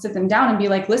have to sit them down and be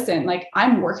like, listen, like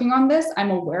I'm working on this,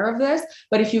 I'm aware of this,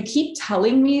 but if you keep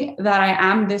telling me that I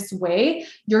am this way,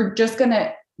 you're just going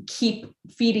to keep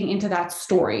feeding into that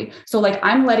story. So like,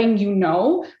 I'm letting you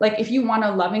know, like, if you want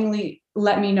to lovingly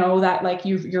let me know that like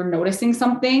you're noticing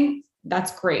something,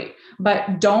 that's great,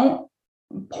 but don't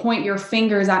point your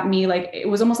fingers at me. Like it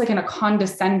was almost like in a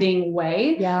condescending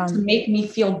way to make me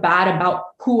feel bad about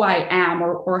who I am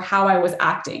or how I was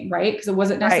acting. Right. Because it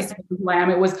wasn't necessarily who I am.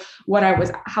 It was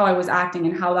how I was acting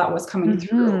and how that was coming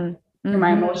through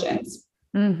my emotions.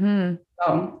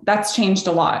 So that's changed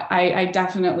a lot. I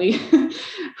definitely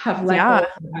have let go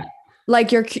of that.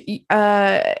 Like I'm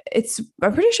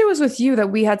pretty sure it was with you that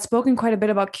we had spoken quite a bit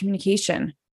about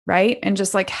communication, right? And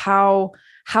just like how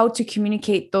to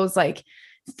communicate those like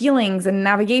feelings and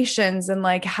navigations and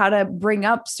like how to bring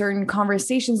up certain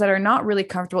conversations that are not really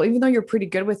comfortable, even though you're pretty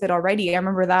good with it already. I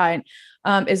remember that.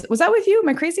 Was that with you? Am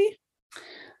I crazy?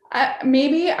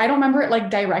 Maybe I don't remember it like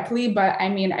directly, but I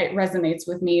mean, it resonates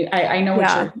with me. I know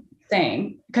what you're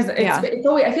saying, because it's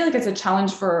always, I feel like it's a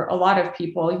challenge for a lot of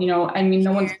people, you know. I mean,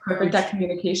 no one's perfect at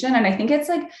communication. And I think it's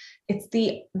like, it's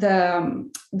the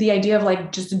idea of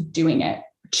like just doing it,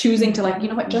 choosing to like, you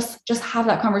know what, just have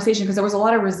that conversation. Because there was a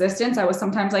lot of resistance. I was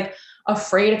sometimes like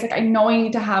afraid. It's like, I know I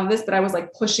need to have this, but I was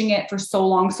like pushing it for so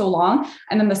long.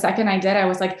 And then the second I did, I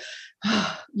was like,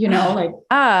 you know, like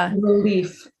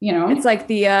relief, you know. It's like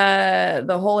the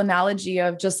whole analogy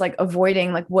of just like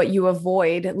avoiding, like what you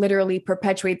avoid literally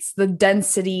perpetuates the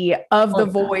density of the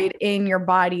void in your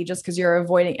body just because you're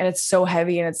avoiding, and it's so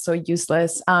heavy and it's so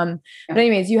useless. But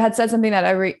anyways, you had said something that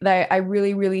I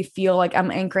really, really feel like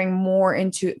I'm anchoring more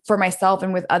into for myself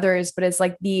and with others, but it's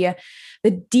like the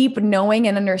deep knowing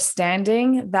and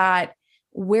understanding that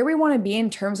where we want to be in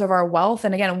terms of our wealth.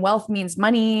 And again, wealth means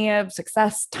money,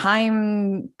 success,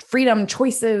 time, freedom,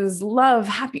 choices, love,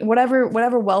 happy, whatever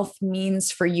wealth means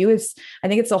for you. I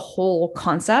think it's a whole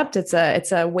concept. It's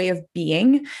a way of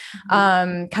being,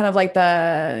 kind of like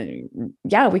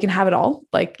we can have it all.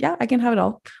 Like, I can have it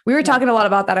all. We were talking a lot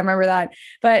about that. I remember that,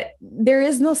 but there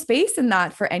is no space in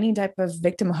that for any type of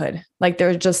victimhood. Like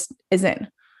there just isn't,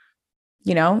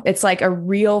 you know, it's like a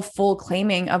real full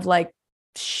claiming of like,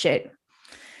 shit,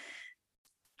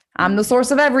 I'm the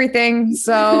source of everything.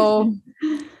 So,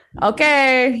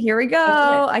 okay, here we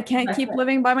go. I can't keep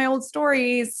living by my old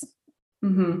stories.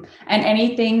 And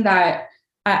anything that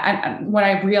what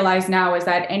I realize now is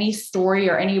that any story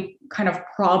or any kind of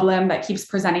problem that keeps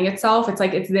presenting itself, it's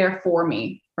like, it's there for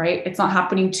me, right? It's not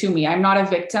happening to me. I'm not a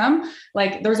victim.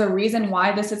 Like there's a reason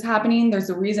why this is happening. There's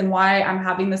a reason why I'm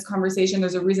having this conversation.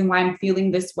 There's a reason why I'm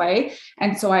feeling this way.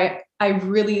 And so I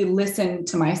really listen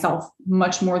to myself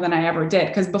much more than I ever did.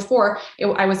 Because before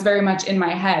I was very much in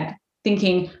my head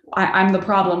thinking I'm the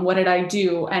problem. What did I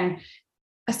do? And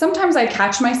sometimes I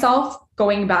catch myself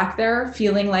going back there,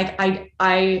 feeling like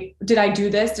I did I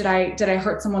do this? Did I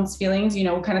hurt someone's feelings? You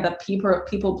know, kind of the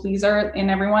people pleaser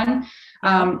in everyone.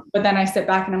 But then I sit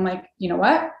back and I'm like, you know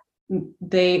what?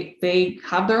 They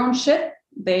have their own shit.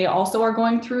 They also are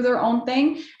going through their own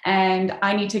thing, and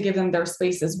I need to give them their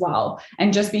space as well.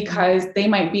 And just because they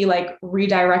might be like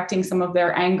redirecting some of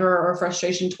their anger or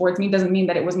frustration towards me doesn't mean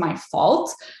that it was my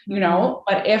fault, you know.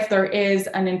 But if there is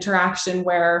an interaction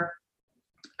where,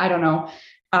 I don't know,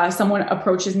 someone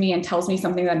approaches me and tells me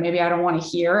something that maybe I don't want to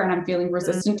hear and I'm feeling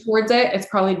resistant towards it, it's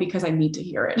probably because I need to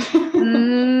hear it.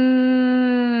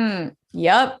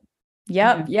 Yep.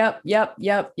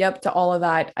 To all of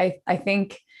that. I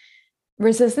think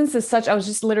resistance is such, I was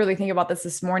just literally thinking about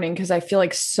this morning, because I feel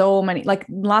like so many, like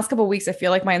last couple of weeks, I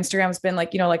feel like my Instagram's been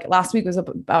like, you know, like last week was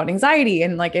about anxiety,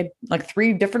 and like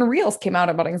 3 different reels came out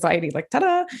about anxiety, like,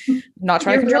 ta-da, not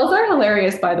trying Your to control. reels are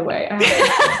hilarious, by the way.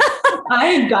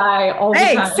 I die all the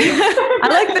time. I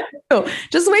like that too.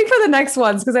 Just wait for the next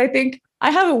ones, because I think I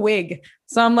have a wig.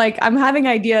 So I'm having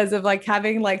ideas of like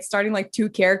having like starting like 2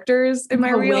 characters in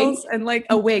my reels and like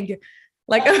a wig.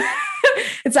 Like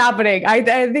it's happening. I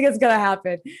think it's going to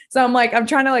happen. So I'm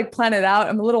trying to like plan it out.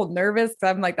 I'm a little nervous,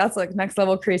 because I'm like, that's like next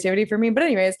level creativity for me. But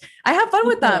anyways, I have fun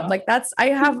with them. Like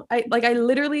I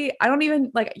literally, I don't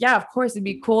even like, of course it'd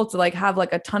be cool to like have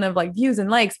like a ton of like views and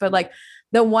likes, but like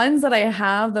the ones that I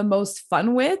have the most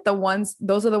fun with,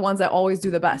 those are the ones that always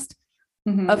do the best.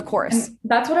 Of course. And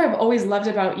that's what I've always loved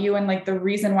about you. And like the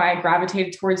reason why I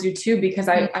gravitated towards you too, because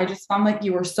I just found like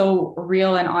you were so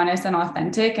real and honest and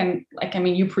authentic. And like, I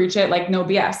mean, you preach it like no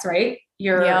BS, right?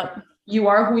 You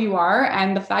are who you are.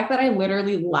 And the fact that I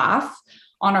literally laugh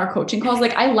on our coaching calls,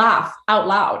 like I laugh out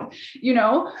loud, you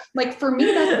know, like for me,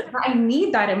 I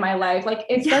need that in my life. Like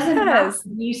it doesn't have to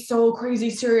be so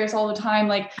crazy serious all the time.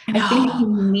 Like I think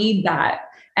you need that.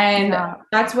 And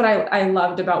that's what I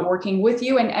loved about working with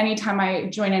you. And anytime I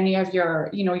join any of your,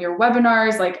 you know, your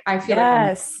webinars, like I feel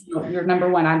like I'm, your number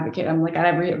one advocate. I'm like at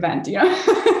every event, you know.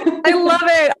 I love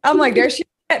it. I'm like, there she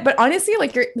is. But honestly,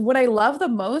 like what I love the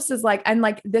most is like, and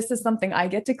like, this is something I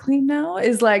get to claim now,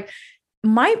 is like,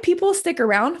 my people stick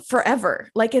around forever.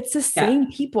 Like it's the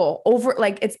same people over,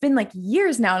 like it's been like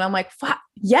years now. And I'm like,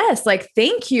 yes, like,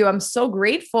 thank you. I'm so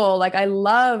grateful. Like, I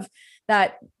love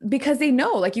that because they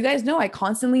know, like, you guys know, I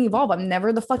constantly evolve. I'm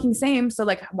never the fucking same. So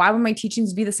like, why would my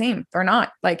teachings be the same? They're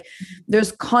not. Like,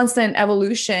 there's constant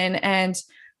evolution, and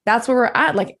that's where we're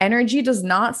at. Like, energy does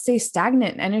not stay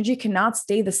stagnant. Energy cannot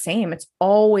stay the same. It's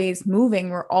always moving.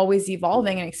 We're always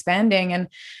evolving and expanding. And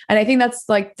I think that's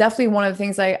like definitely one of the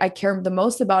things I care the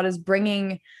most about, is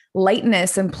bringing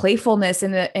lightness and playfulness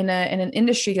in an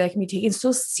industry that can be taken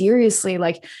so seriously,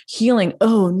 like healing.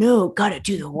 Oh no, gotta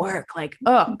do the work. Like,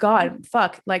 oh God,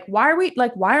 fuck. Like, why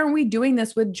aren't we doing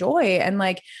this with joy? And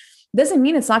like, doesn't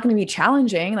mean it's not going to be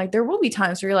challenging. Like, there will be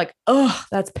times where you're like, oh,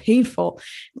 that's painful.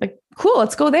 Like, cool,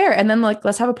 let's go there. And then like,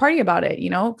 let's have a party about it,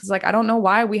 Cause like, I don't know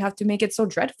why we have to make it so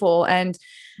dreadful. And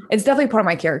it's definitely part of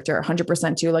my character,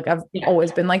 100% too. Like, I've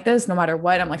always been like this, no matter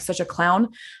what. I'm like such a clown.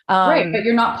 Right. But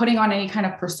you're not putting on any kind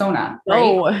of persona, right?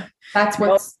 No. That's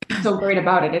what's so great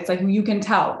about it. It's like, you can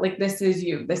tell, like, this is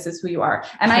you, this is who you are.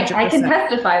 And I can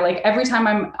testify, like, every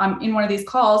time I'm in one of these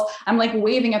calls, I'm like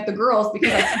waving at the girls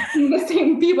because I'm seeing the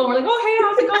same people. We're like, oh, hey,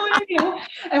 how's it going?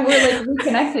 And we're like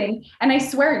reconnecting. And I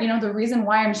swear, the reason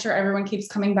why I'm sure everyone keeps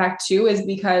coming back to is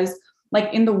because,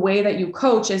 like, in the way that you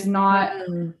coach is not,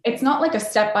 it's not like a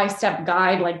step-by-step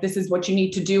guide. Like, this is what you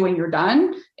need to do and you're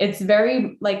done. It's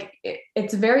very like,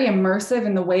 it's very immersive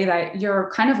in the way that you're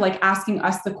kind of like asking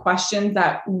us the questions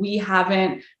that we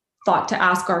haven't thought to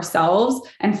ask ourselves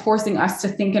and forcing us to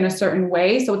think in a certain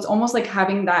way. So it's almost like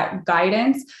having that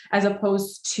guidance as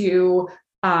opposed to,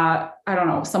 I don't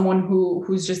know, someone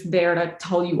who's just there to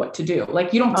tell you what to do.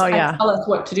 Like, you don't tell us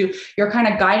what to do. You're kind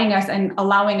of guiding us and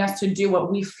allowing us to do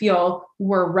what we feel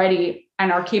we're ready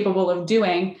and are capable of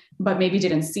doing, but maybe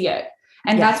didn't see it.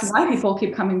 And that's why people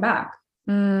keep coming back.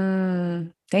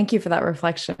 Thank you for that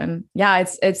reflection. Yeah.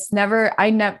 It's never, I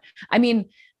mean,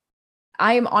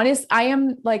 I am honest. I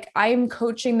am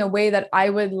coaching the way that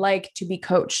I would like to be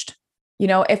coached.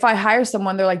 If I hire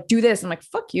someone, they're like, do this. I'm like,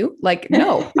 fuck you. Like,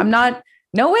 no, I'm not.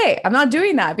 No way. I'm not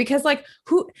doing that, because like,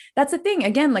 that's the thing.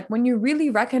 Again, like, when you really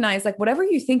recognize, like, whatever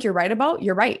you think you're right about,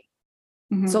 you're right.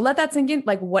 Mm-hmm. So let that sink in.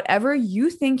 Like, whatever you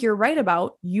think you're right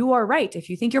about, you are right. If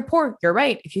you think you're poor, you're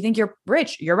right. If you think you're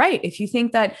rich, you're right. If you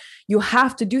think that you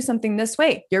have to do something this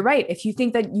way, you're right. If you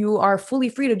think that you are fully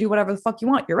free to do whatever the fuck you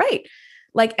want, you're right.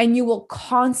 Like, and you will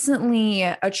constantly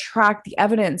attract the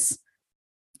evidence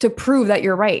to prove that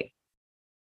you're right,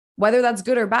 whether that's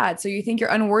good or bad. So you think you're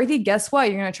unworthy, guess what?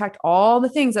 You're going to attract all the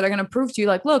things that are going to prove to you,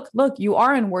 like, look, you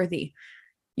are unworthy.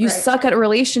 You suck at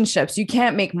relationships. You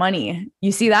can't make money.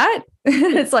 You see that?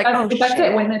 It's like, that's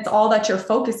it. When it's all that you're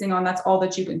focusing on, that's all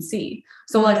that you can see.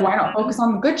 So like, why not focus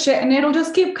on the good shit and it'll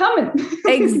just keep coming.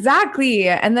 Exactly.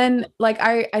 And then like,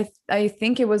 I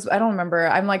think it was, I don't remember.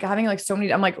 I'm like having like so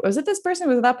many, I'm like, was it this person?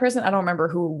 Was it that person? I don't remember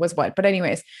who was what, but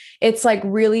anyways, it's like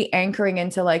really anchoring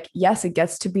into like, yes, it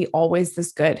gets to be always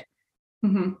this good.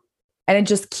 Mm-hmm. And it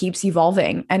just keeps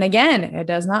evolving. And again, it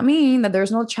does not mean that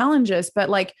there's no challenges, but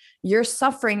like, your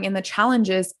suffering in the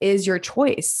challenges is your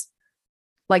choice.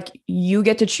 Like, you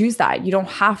get to choose that. You don't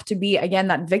have to be, again,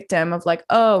 that victim of like,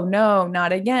 oh no,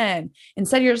 not again.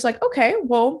 Instead, you're just like, okay,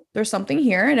 well, there's something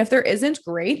here. And if there isn't,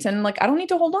 great. And like, I don't need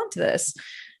to hold on to this.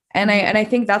 And I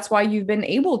think that's why you've been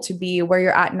able to be where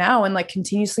you're at now and like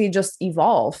continuously just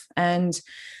evolve. And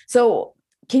so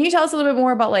can you tell us a little bit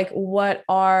more about like, what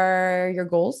are your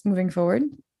goals moving forward?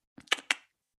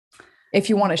 If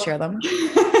you want to share them.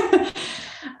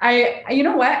 You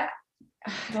know what?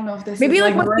 I don't know if this maybe is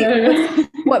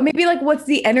like what's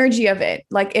the energy of it?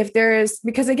 Like, if there is,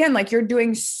 because again, like, you're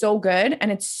doing so good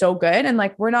and it's so good. And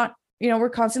like, we're not, we're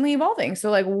constantly evolving. So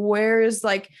like, where's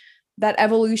like that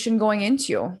evolution going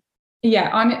into? Yeah.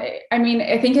 I mean,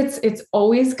 I think it's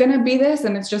always going to be this,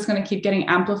 and it's just going to keep getting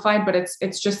amplified, but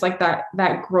it's just like that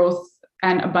growth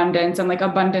and abundance, and like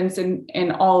abundance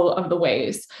in all of the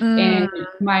ways. And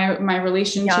my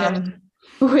relationship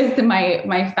with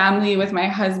my family, with my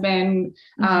husband,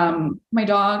 my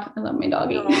dog, I love my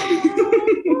doggy.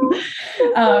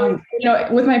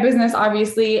 With my business,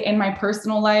 obviously, in my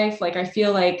personal life, like, I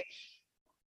feel like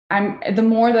the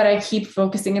more that I keep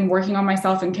focusing and working on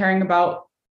myself and caring about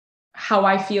how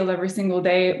I feel every single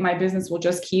day, my business will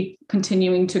just keep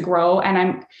continuing to grow.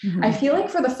 And I feel like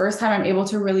for the first time, I'm able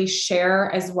to really share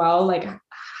as well, like,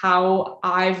 how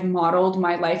I've modeled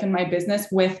my life and my business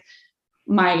with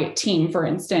my team, for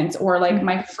instance, or like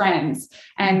my friends.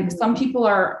 And some people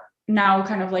are now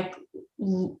kind of like,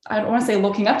 I don't want to say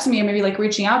looking up to me, and maybe like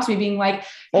reaching out to me, being like,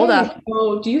 hold up.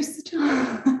 Oh, do you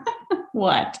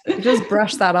what? Just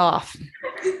brush that off.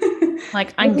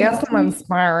 Like, I guess I'm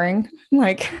inspiring.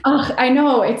 Like, oh, I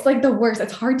know. It's like the worst.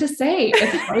 It's hard to say.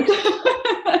 It's hard.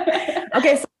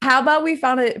 okay, so how about we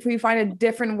find a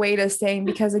different way to saying,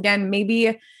 because again,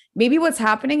 maybe what's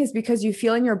happening is because you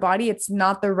feel in your body it's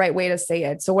not the right way to say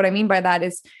it. So what I mean by that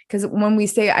is because when we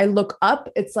say I look up,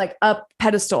 it's like up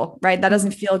pedestal, right? That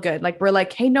doesn't feel good. Like we're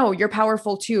like, hey, no, you're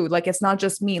powerful too. Like it's not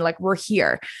just me, like we're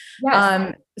here.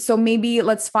 Yes. So maybe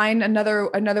let's find another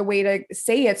way to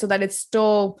say it so that it's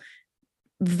still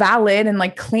valid and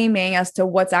like claiming as to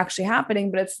what's actually happening,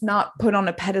 but it's not put on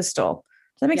a pedestal.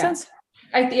 Does that make sense?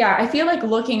 I feel like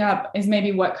looking up is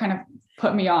maybe what kind of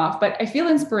put me off, but I feel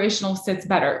inspirational sits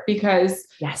better because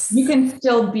yes, you can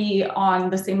still be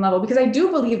on the same level, because I do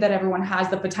believe that everyone has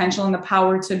the potential and the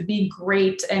power to be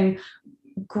great and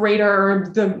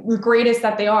greater, the greatest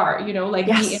that they are, you know, like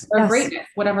be in their greatness,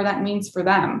 whatever that means for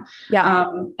them. Yeah.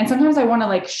 And sometimes I want to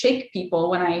like shake people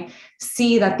when I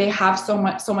see that they have so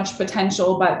much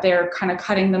potential, but they're kind of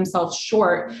cutting themselves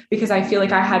short, because I feel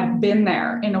like I had been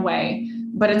there in a way,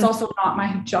 but it's also not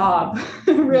my job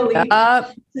really.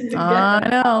 I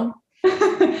know.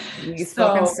 We've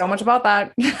spoken so much about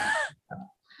that.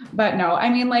 But no, I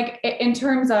mean, like in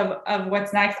terms of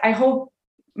what's next, I hope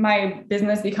my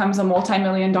business becomes a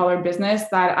multi-million-dollar business,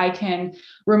 that I can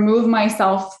remove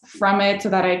myself from it so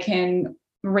that I can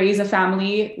raise a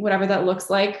family, whatever that looks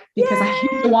like, because I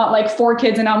used to want like 4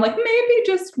 kids and now I'm like, maybe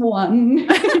just 1.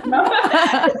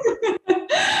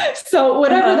 So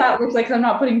whatever that looks like, I'm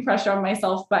not putting pressure on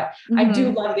myself, but I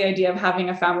do love the idea of having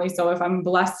a family. So if I'm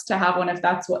blessed to have one, if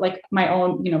that's what, like my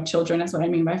own, you know, children is what I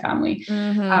mean by family.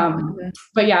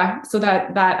 But yeah, so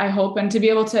that I hope, and to be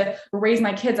able to raise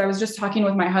my kids. I was just talking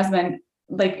with my husband,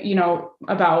 like, you know,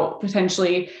 about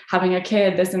potentially having a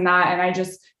kid, this and that. And I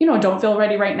just, you know, don't feel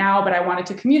ready right now, but I wanted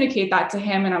to communicate that to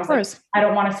him. And I was like, I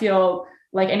don't want to feel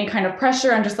like any kind of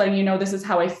pressure. I'm just letting you know, this is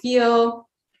how I feel.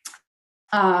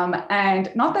 And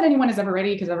not that anyone is ever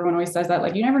ready, because everyone always says that,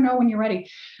 like, you never know when you're ready,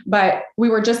 but we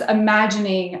were just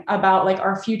imagining about like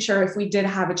our future if we did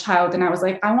have a child. And I was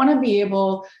like, I want to be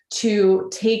able to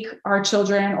take our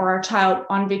children or our child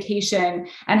on vacation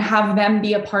and have them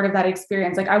be a part of that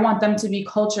experience. Like, I want them to be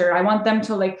cultured. I want them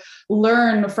to like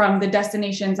learn from the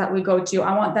destinations that we go to.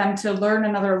 I want them to learn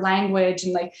another language.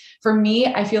 And like, for me,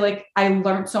 I feel like I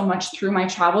learned so much through my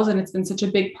travels, and it's been such a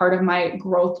big part of my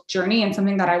growth journey, and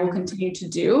something that I will continue to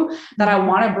do, that I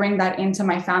want to bring that into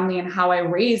my family and how I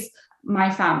raise my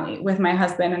family with my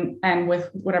husband and with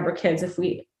whatever kids, if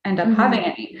we end up having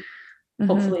any,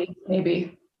 hopefully,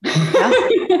 maybe.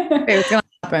 It's gonna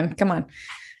happen. Come on.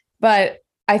 But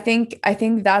I think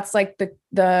that's like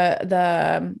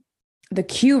the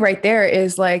cue right there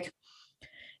is like,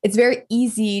 it's very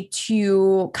easy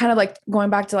to kind of like,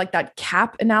 going back to like that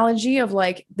cap analogy of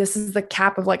like, this is the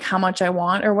cap of like how much I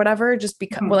want or whatever, just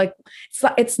because well, like,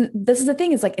 this is the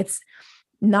thing, is like, it's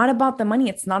not about the money.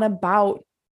 It's not about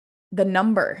the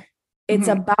number. It's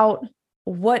about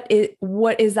what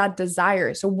is that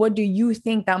desire. So what do you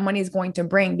think that money is going to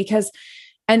bring? Because,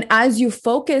 and as you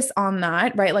focus on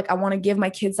that, right? Like, I want to give my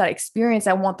kids that experience.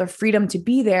 I want the freedom to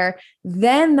be there.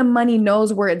 Then the money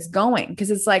knows where it's going. Because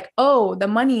it's like, oh, the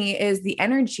money is the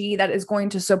energy that is going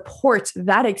to support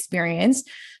that experience.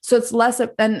 So it's less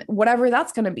than whatever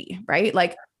that's going to be, right?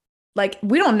 Like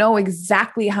we don't know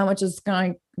exactly how much it's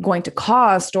going to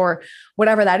cost or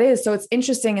whatever that is. So it's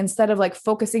interesting, instead of like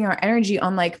focusing our energy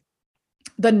on like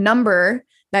the number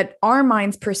that our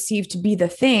minds perceive to be the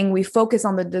thing, we focus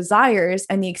on the desires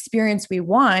and the experience we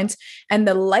want and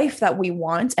the life that we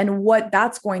want and what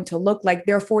that's going to look like.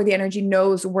 Therefore, the energy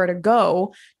knows where to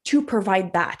go to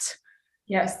provide that.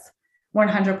 Yes,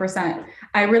 100%.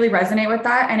 I really resonate with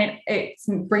that. And it's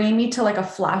bringing me to like a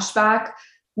flashback,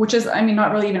 which is, I mean,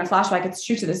 not really even a flashback, it's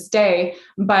true to this day,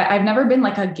 but I've never been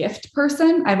like a gift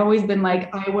person. I've always been like,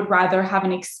 I would rather have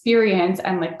an experience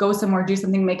and like go somewhere, do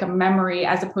something, make a memory,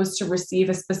 as opposed to receive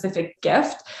a specific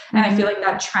gift. And I feel like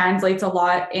that translates a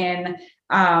lot in,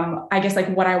 I guess, like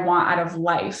what I want out of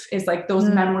life is like those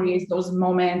memories, those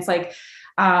moments, like,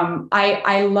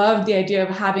 I love the idea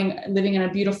of living in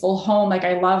a beautiful home. Like,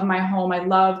 I love my home. I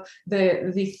love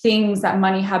the things that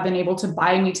money have been able to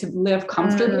buy me to live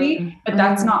comfortably, but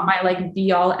that's not my like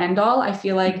be all end all. I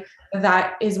feel like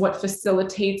that is what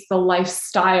facilitates the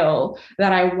lifestyle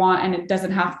that I want. And it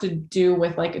doesn't have to do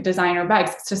with like designer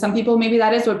bags. To some people, maybe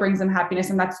that is what brings them happiness,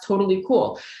 and that's totally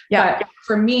cool. Yeah. But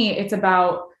for me, it's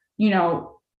about, you know,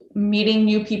 meeting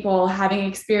new people, having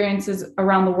experiences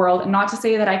around the world. And not to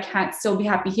say that I can't still be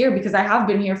happy here, because I have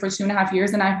been here for 2.5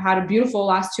 years and I've had a beautiful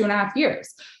last 2.5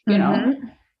 years, you know?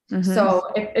 So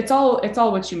it's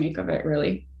all what you make of it,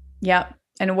 really. Yeah.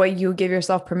 And what you give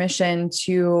yourself permission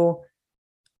to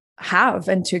have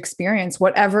and to experience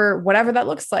whatever that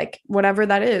looks like, whatever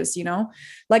that is, you know?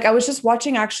 Like I was just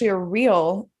watching actually a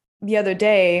reel the other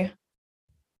day.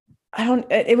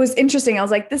 It was interesting. I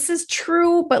was like, this is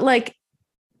true, but like,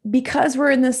 because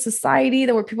we're in this society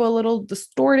that where people are a little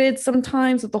distorted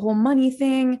sometimes with the whole money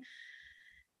thing,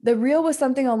 the reel was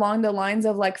something along the lines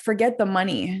of like, forget the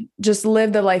money, just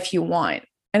live the life you want.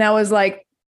 And I was like,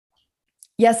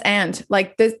 yes. And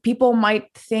like this, people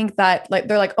might think that like,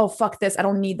 they're like, oh, fuck this, I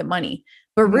don't need the money.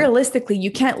 But realistically,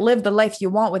 you can't live the life you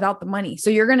want without the money.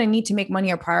 So you're going to need to make money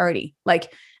a priority.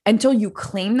 Like until you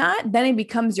claim that, then it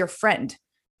becomes your friend,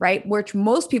 right? Which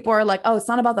most people are like, oh, it's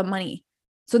not about the money.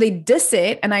 So they diss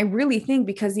it. And I really think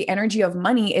because the energy of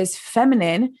money is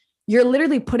feminine, you're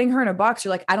literally putting her in a box.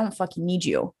 You're like, I don't fucking need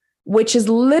you, which is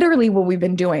literally what we've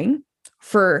been doing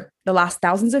for the last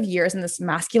thousands of years in this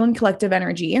masculine collective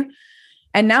energy.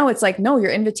 And now it's like, no,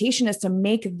 your invitation is to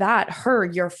make that her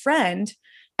your friend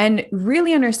and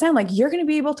really understand like you're going to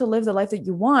be able to live the life that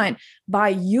you want by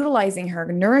utilizing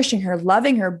her, nourishing her,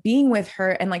 loving her, being with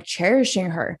her, and like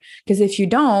cherishing her. Because if you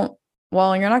don't,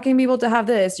 well, you're not going to be able to have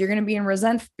this. You're going to be in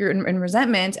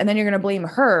resentment, and then you're going to blame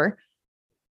her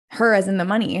as in the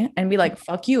money, and be like,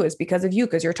 fuck you, it's because of you,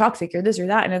 because you're toxic, you're this or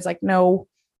that. And it's like, no,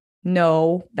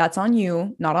 that's on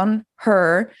you, not on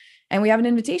her. And we have an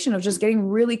invitation of just getting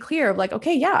really clear of like,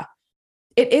 okay, yeah,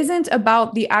 it isn't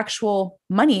about the actual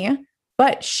money,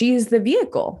 but she's the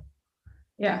vehicle.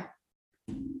 Yeah.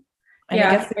 And it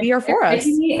gets to be here for us.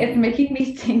 It's making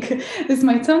me think, this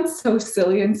might sound so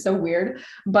silly and so weird,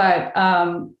 but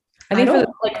I think for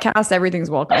the podcast, everything's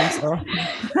welcome. So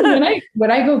when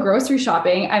I go grocery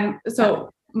shopping, and so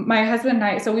my husband and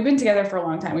I, so we've been together for a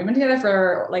long time. We've been together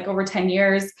for like over 10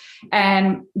 years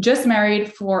and just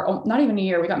married for not even a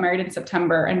year. We got married in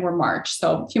September and we're March.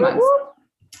 So a few months.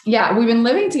 Yeah. We've been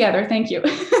living together. Thank you.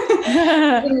 We've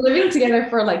been living together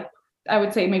for like, I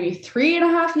would say maybe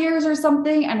 3.5 years or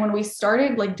something. And when we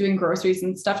started like doing groceries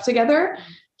and stuff together,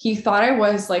 he thought I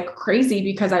was like crazy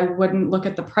because I wouldn't look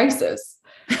at the prices.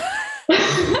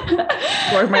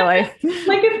 Lord, my life.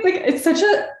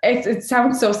 It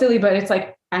sounds so silly, but it's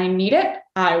like, I need it.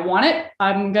 I want it.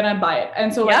 I'm going to buy it.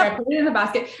 And so like I put it in the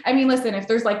basket. I mean, listen, if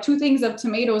there's like 2 things of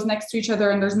tomatoes next to each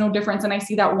other and there's no difference and I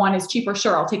see that one is cheaper,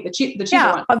 sure, I'll take the cheaper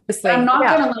one. Obviously. But I'm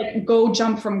not going to like go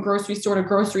jump from grocery store to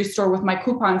grocery store with my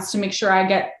coupons to make sure I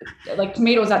get like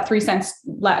tomatoes at 3 cents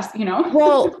less, you know?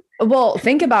 Well,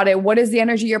 think about it. What is the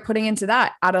energy you're putting into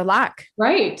that out of lack?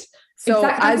 Right. So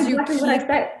exactly what I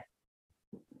said.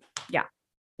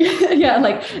 Yeah.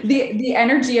 Like the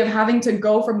energy of having to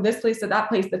go from this place to that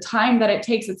place, the time that it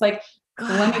takes, it's like,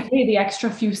 let me pay the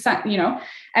extra few cents, you know?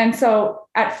 And so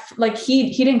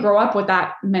he didn't grow up with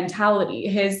that mentality.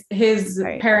 His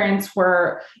parents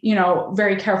were, you know,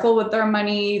 very careful with their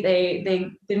money.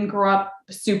 They didn't grow up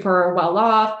super well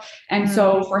off. And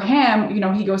so for him, you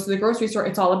know, he goes to the grocery store.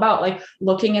 It's all about like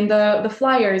looking in the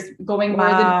flyers, going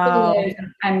where the deal is,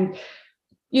 and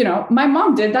you know, my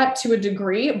mom did that to a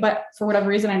degree, but for whatever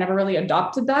reason, I never really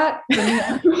adopted that.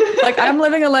 Like I'm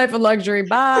living a life of luxury.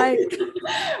 Bye.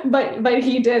 But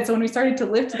he did. So when we started to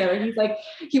live together,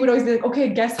 he would always be like, okay,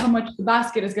 guess how much the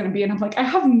basket is going to be. And I'm like, I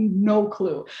have no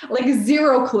clue, like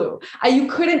 0 clue. You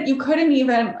couldn't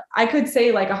even, I could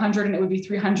say like 100 and it would be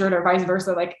 300 or vice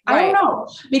versa. Like, I don't know,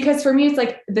 because for me, it's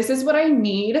like, this is what I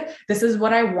need. This is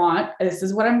what I want. This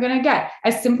is what I'm going to get,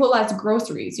 as simple as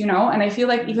groceries, you know? And I feel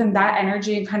like even that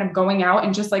energy and kind of going out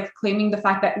and just like claiming the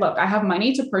fact that, look, I have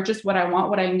money to purchase what I want,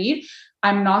 what I need.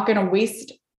 I'm not going to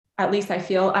waste, at least I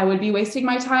feel I would be wasting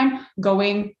my time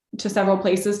going to several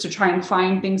places to try and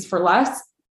find things for less.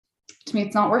 To me,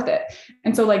 it's not worth it.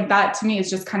 And so like that to me is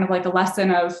just kind of like a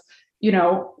lesson of, you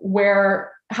know,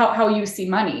 how you see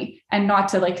money, and not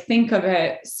to like think of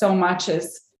it so much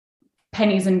as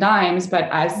pennies and dimes, but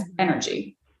as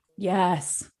energy.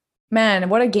 Yes. Man,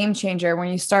 what a game changer when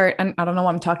you start. And I don't know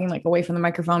why I'm talking like away from the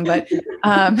microphone, but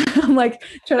I'm like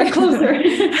trying to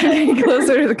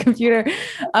closer to the computer.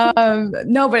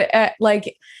 No, but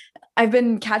like I've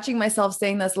been catching myself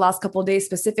saying this the last couple of days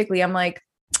specifically. I'm like,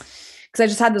 because I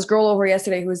just had this girl over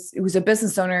yesterday who's a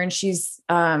business owner, and she's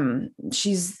I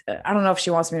don't know if she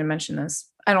wants me to mention this.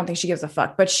 I don't think she gives a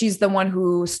fuck, but she's the one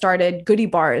who started Goodie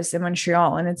Bars in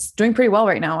Montreal, and it's doing pretty well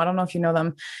right now. I don't know if you know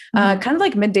them, kind of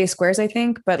like Midday Squares, I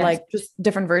think, but like just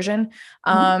different version.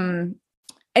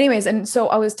 Anyways. And so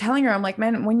I was telling her, I'm like,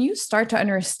 man, when you start to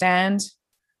understand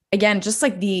again, just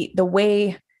like the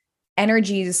way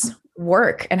energies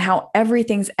work and how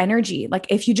everything's energy, like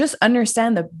if you just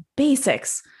understand the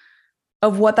basics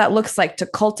of what that looks like to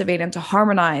cultivate and to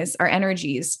harmonize our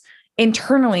energies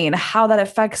internally and how that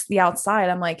affects the outside,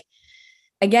 I'm like,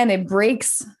 again, it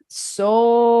breaks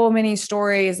so many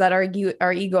stories that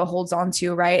our ego holds on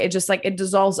to, right? It just like, it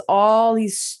dissolves all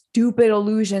these stupid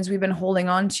illusions we've been holding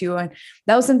on to. And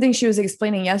that was something she was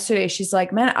explaining yesterday. She's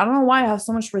like, man, I don't know why I have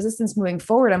so much resistance moving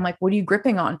forward. I'm like, what are you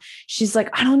gripping on? She's like,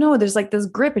 I don't know. There's like this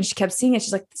grip. And she kept seeing it.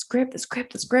 She's like, this grip, this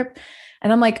grip, this grip.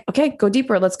 And I'm like, okay, go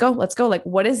deeper. Let's go. Let's go. Like,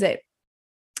 what is it?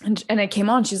 And it came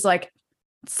on. She's like,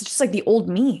 it's just like the old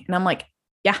me. And I'm like,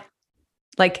 yeah,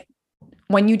 like,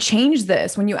 when you change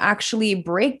this, when you actually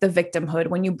break the victimhood,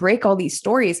 when you break all these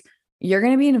stories, you're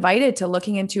going to be invited to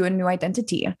looking into a new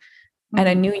identity and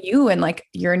a new you, and like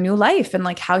your new life, and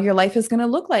like how your life is going to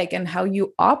look like and how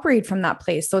you operate from that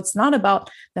place. So it's not about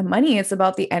the money. It's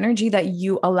about the energy that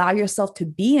you allow yourself to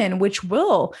be in, which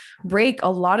will break a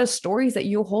lot of stories that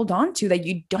you hold on to that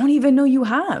you don't even know you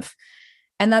have.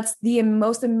 And that's the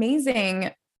most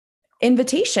amazing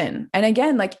invitation. And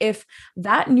again, like if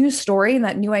that new story and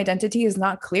that new identity is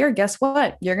not clear, guess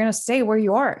what? You're going to stay where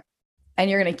you are, and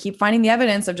you're going to keep finding the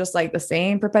evidence of just like the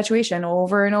same perpetuation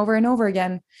over and over and over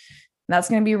again. And that's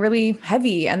going to be really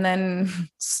heavy and then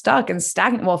stuck and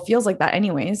stagnant. Well, it feels like that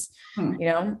anyways,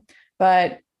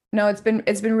 but no, it's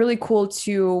been really cool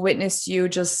to witness you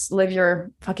just live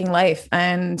your fucking life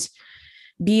and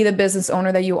be the business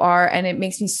owner that you are. And it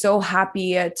makes me so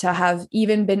happy to have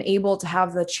even been able to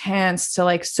have the chance to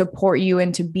like support you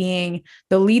into being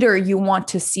the leader you want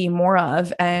to see more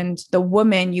of and the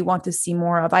woman you want to see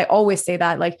more of. I always say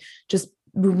that, like, just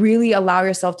really allow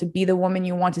yourself to be the woman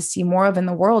you want to see more of in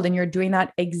the world. And you're doing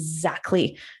that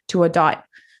exactly to a dot.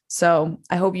 So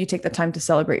I hope you take the time to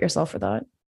celebrate yourself for that.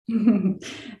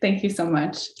 Thank you so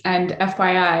much. And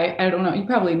FYI, I don't know, you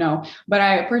probably know, but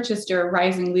I purchased your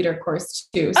Rising Leader course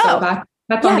too. So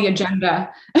that's on the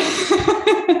agenda.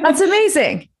 That's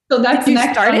amazing. So that's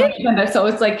next on the agenda. So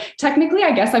it's like, technically,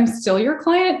 I guess I'm still your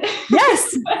client.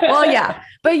 Yes. Well, yeah.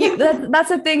 But that's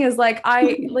the thing is like,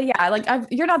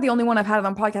 you're not the only one I've had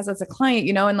on podcast that's a client,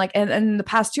 and like, and in the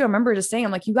past too, I remember just saying,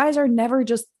 I'm like, you guys are never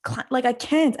just like, I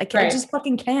can't, right. I just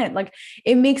fucking can't. Like,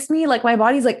 it makes me like, my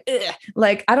body's like, ugh.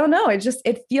 Like, I don't know.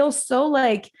 It feels so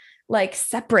like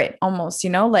separate almost,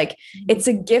 like it's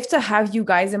a gift to have you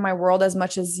guys in my world as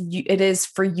much as it is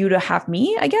for you to have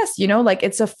me, I guess, like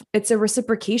it's a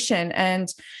reciprocation.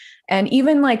 And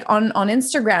even like on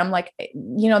Instagram, like,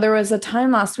 there was a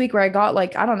time last week where I got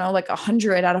like, I don't know, like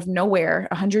 100 out of nowhere,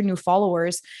 100 new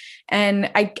followers.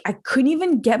 And I couldn't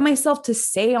even get myself to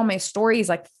say on my stories,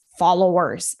 like,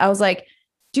 followers. I was like,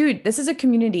 dude, this is a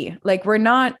community. Like, we're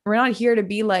not here to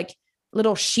be like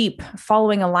little sheep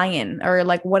following a lion or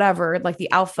like whatever, like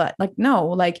the alpha. Like, no,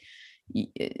 like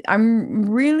I'm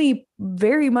really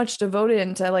very much devoted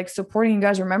into like supporting you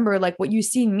guys. Remember, like, what you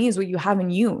see in me is what you have in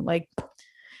you. Like,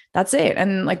 that's it.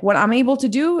 And like what I'm able to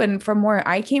do, and from where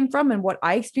I came from and what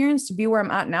I experienced to be where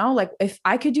I'm at now, like if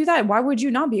I could do that, why would you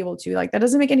not be able to? Like, that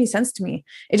doesn't make any sense to me.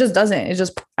 It just doesn't. It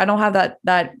just, I don't have that,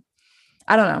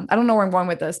 I don't know. I don't know where I'm going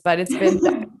with this, but it's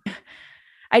been,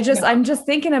 I'm just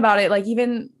thinking about it. Like,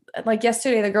 even like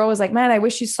yesterday, the girl was like, man, I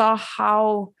wish you saw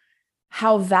how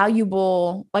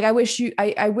valuable, like, I wish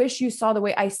you saw the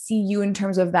way I see you in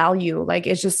terms of value. Like,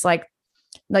 it's just like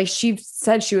she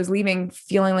said she was leaving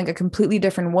feeling like a completely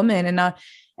different woman.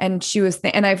 And she was,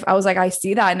 I was like, I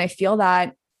see that and I feel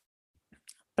that,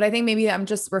 but I think maybe I'm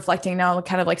just reflecting now,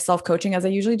 kind of like self-coaching as I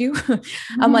usually do.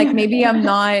 I'm like, maybe I'm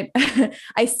not,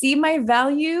 I see my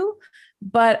value,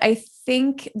 but I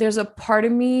think there's a part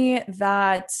of me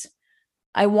that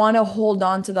I want to hold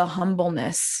on to the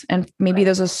humbleness. And maybe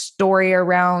there's a story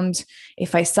around,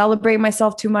 if I celebrate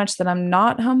myself too much, that I'm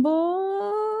not humble.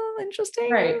 Interesting.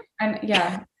 Right. And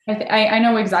yeah, I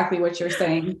know exactly what you're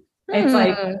saying. It's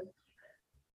like,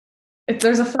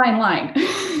 there's a fine line.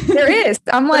 There is.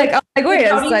 I'm like, wait,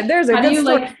 there's a good story.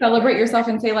 Like celebrate yourself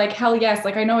and say like, hell yes.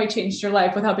 Like, I know I changed your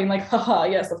life, without being like, haha,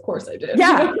 yes, of course I did.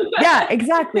 Yeah. Yeah,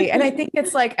 exactly. And I think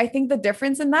it's like, I think the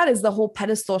difference in that is the whole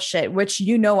pedestal shit, which,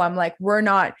 I'm like, we're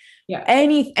not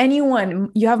anyone,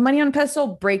 you have money on a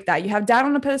pedestal, break that. You have dad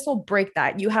on a pedestal, break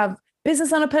that. You have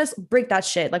business on a pedestal, break that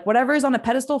shit. Like, whatever is on a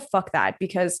pedestal, fuck that,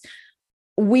 because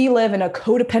we live in a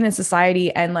codependent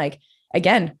society. And like,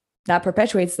 again, that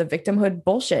perpetuates the victimhood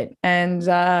bullshit. And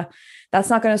that's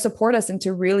not going to support us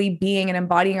into really being and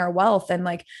embodying our wealth. And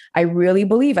like, I really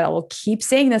believe it. I will keep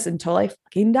saying this until I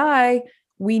fucking die.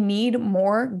 We need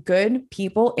more good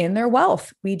people in their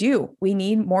wealth. We do. We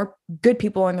need more good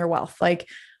people in their wealth. Like,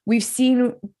 we've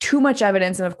seen too much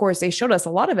evidence. And of course, they showed us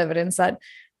a lot of evidence that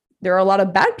there are a lot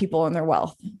of bad people in their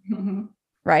wealth. Mm-hmm.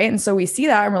 Right. And so we see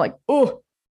that and we're like, oh,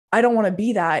 I don't want to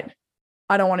be that.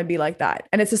 I don't want to be like that.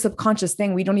 And it's a subconscious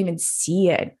thing. We don't even see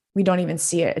it.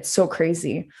 It's so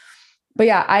crazy. But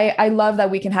yeah, I love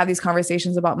that we can have these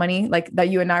conversations about money, like that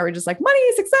you and I were just like money,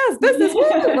 success, business,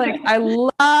 woo! Like I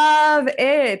love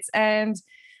it. And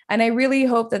I really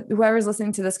hope that whoever's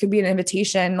listening to this could be an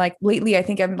invitation. Like lately, I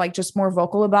think I'm like just more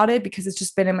vocal about it because it's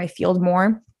just been in my field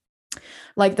more.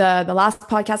 Like the last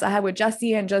podcast I had with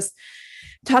Jesse and just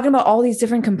talking about all these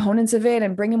different components of it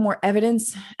and bringing more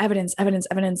evidence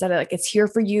that like it's here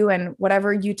for you, and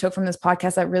whatever you took from this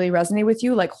podcast that really resonate with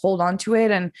you, like hold on to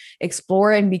it and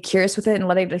explore and be curious with it and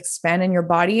let it expand in your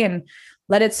body and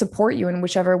let it support you in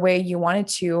whichever way you want it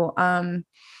to.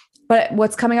 But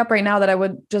what's coming up right now that I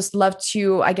would just love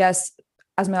to, I guess,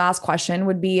 as my last question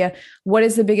would be, what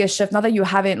is the biggest shift? Not that you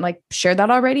haven't like shared that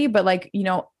already, but like, you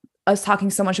know, us talking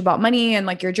so much about money and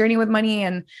like your journey with money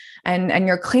and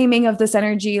your claiming of this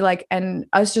energy, like, and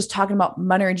us just talking about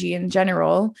monergy in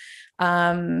general.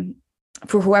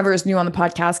 For whoever is new on the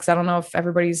podcast, because I don't know if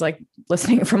everybody's like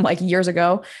listening from like years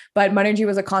ago, but monergy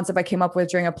was a concept I came up with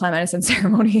during a plant medicine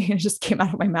ceremony. It just came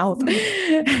out of my mouth.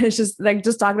 It's just like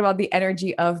just talking about the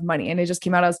energy of money, and it just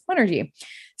came out as monergy.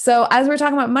 So as we're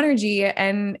talking about monergy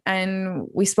and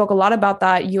we spoke a lot about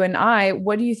that, you and I,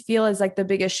 what do you feel is like the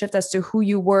biggest shift as to who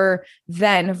you were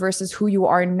then versus who you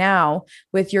are now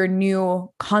with your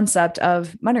new concept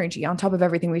of monergy on top of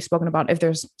everything we've spoken about, if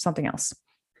there's something else?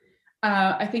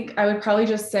 I think I would probably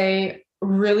just say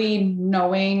really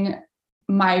knowing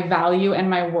my value and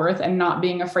my worth and not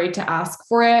being afraid to ask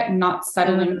for it, not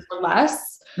settling for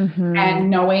less,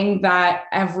 and knowing that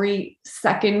every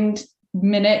second,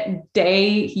 minute,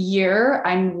 day, year,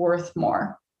 I'm worth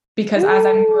more, because as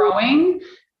I'm growing,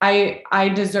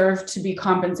 I deserve to be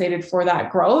compensated for that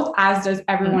growth, as does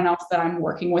everyone else that I'm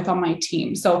working with on my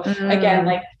team. So again,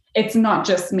 like, it's not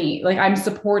just me, like I'm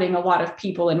supporting a lot of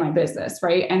people in my business.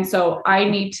 Right. And so I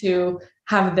need to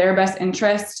have their best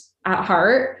interest at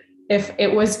heart. If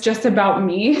it was just about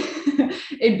me,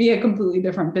 it'd be a completely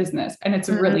different business, and it's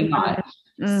really not.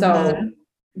 So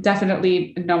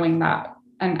definitely knowing that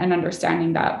and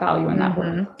understanding that value and that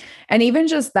work. And even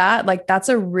just that, like, that's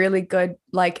a really good,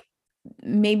 like,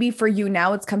 maybe for you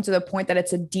now, it's come to the point that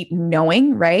it's a deep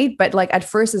knowing, right? But like at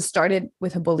first it started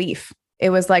with a belief. It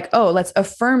was like, oh, let's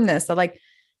affirm this. So like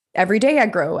every day I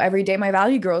grow, every day my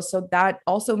value grows. So that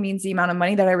also means the amount of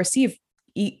money that I receive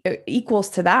equals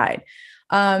to that.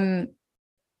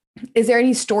 Is there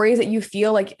any stories that you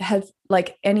feel like have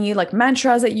like any like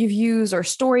mantras that you've used or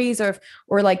stories or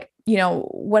like, you know,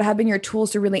 what have been your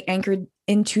tools to really anchor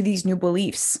into these new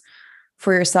beliefs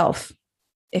for yourself,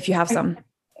 if you have some?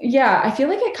 Yeah, I feel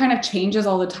like it kind of changes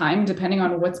all the time depending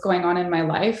on what's going on in my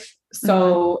life.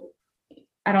 So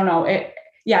I don't know. It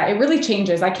really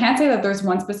changes. I can't say that there's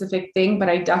one specific thing, but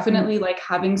I definitely like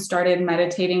having started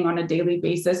meditating on a daily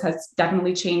basis has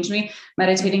definitely changed me,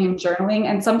 meditating and journaling.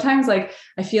 And sometimes like,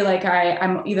 I feel like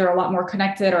I'm either a lot more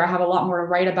connected or I have a lot more to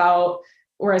write about.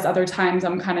 Whereas other times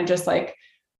I'm kind of just like,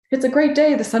 it's a great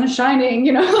day, the sun is shining,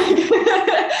 you know, like,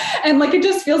 and like, it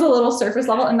just feels a little surface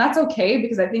level, and that's okay,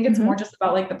 because I think it's more just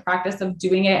about like the practice of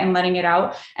doing it and letting it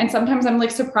out. And sometimes I'm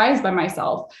like surprised by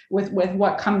myself with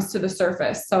what comes to the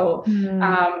surface. So,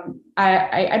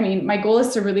 I mean, my goal is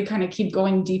to really kind of keep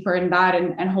going deeper in that,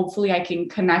 and hopefully I can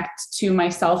connect to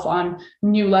myself on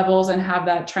new levels and have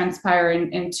that transpire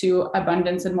into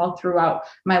abundance and wealth throughout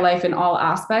my life in all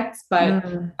aspects. But,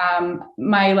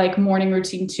 my like morning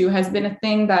routine too has been a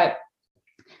thing that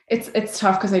it's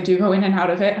tough because I do go in and out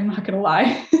of it. I'm not going to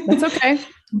lie. That's okay.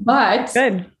 But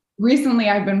good. Recently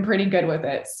I've been pretty good with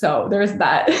it. So there's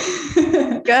that.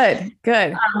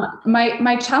 Good.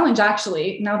 My challenge,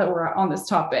 actually, now that we're on this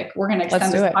topic, we're going to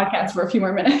extend this podcast for a few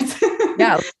more minutes.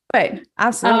 Yeah, right.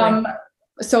 Absolutely.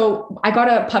 So I got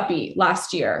a puppy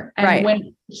last year, and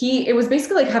when it was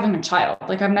basically like having a child.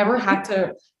 Like I've never had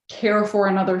to care for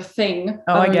another thing.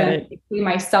 I get it.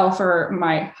 Myself or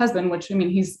my husband, which I mean,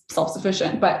 he's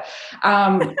self-sufficient, but,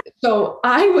 so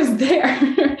I was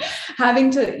there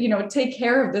having to, you know, take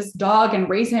care of this dog and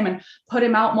raise him and put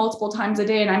him out multiple times a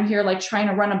day. And I'm here like trying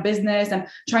to run a business and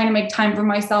trying to make time for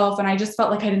myself. And I just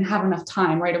felt like I didn't have enough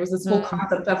time, right? It was this whole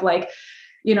concept of like,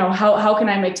 you know, how can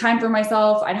I make time for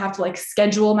myself? I'd have to like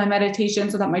schedule my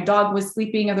meditation so that my dog was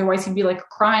sleeping. Otherwise he'd be like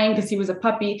crying because he was a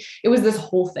puppy. It was this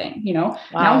whole thing, you know.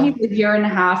 Wow. Now he's a year and a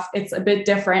half. It's a bit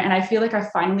different. And I feel like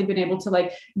I've finally been able to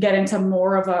like get into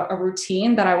more of a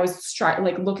routine that I was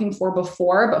like looking for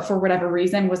before, but for whatever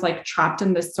reason was like trapped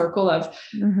in this circle of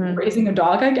raising a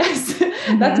dog, I guess.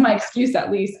 That's my excuse,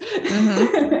 at least.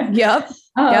 Yep.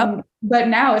 Yep. But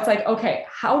now it's like, okay,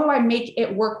 how do I make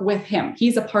it work with him?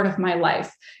 He's a part of my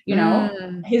life. You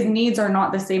know, his needs are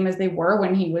not the same as they were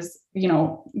when he was, you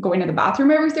know, going to the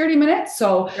bathroom every 30 minutes.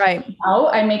 So Right. now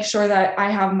I make sure that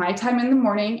I have my time in the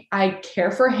morning. I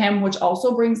care for him, which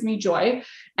also brings me joy.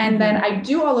 And then I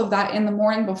do all of that in the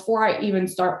morning before I even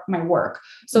start my work,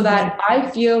 so that I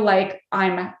feel like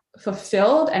I'm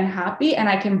fulfilled and happy, and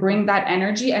I can bring that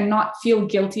energy and not feel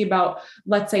guilty about,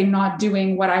 let's say, not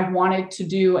doing what I wanted to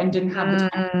do and didn't have the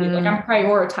time to do. Like, I'm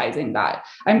prioritizing that.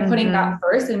 I'm putting that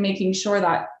first and making sure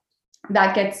that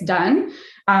that gets done.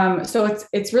 So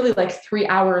it's really like 3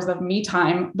 hours of me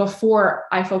time before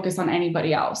I focus on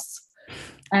anybody else.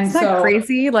 And Isn't that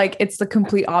crazy? Like, it's the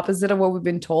complete opposite of what we've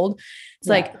been told. It's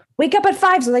like, wake up at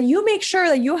 5 so that you make sure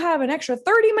that you have an extra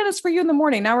 30 minutes for you in the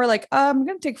morning. Now we're like, I'm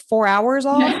going to take 4 hours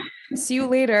off. See you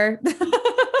later.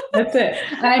 That's it.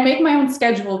 And I make my own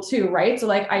schedule too, right? So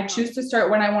like, I choose to start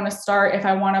when I want to start. If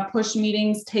I want to push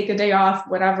meetings, take a day off,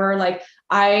 whatever, like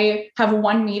I have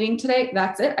one meeting today.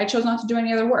 That's it. I chose not to do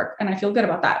any other work, and I feel good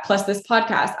about that. Plus this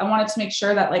podcast, I wanted to make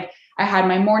sure that like I had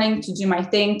my morning to do my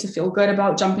thing, to feel good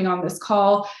about jumping on this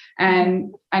call.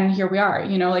 And here we are,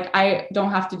 you know, like I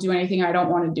don't have to do anything I don't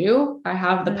want to do. I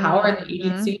have the power and the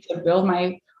agency to build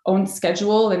my own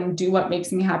schedule and do what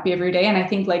makes me happy every day. And I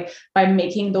think like by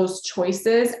making those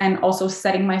choices and also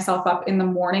setting myself up in the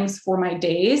mornings for my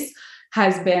days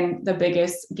has been the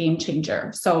biggest game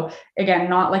changer. So again,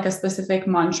 not like a specific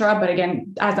mantra, but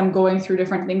again, as I'm going through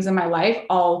different things in my life,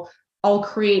 I'll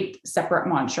create separate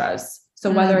mantras. So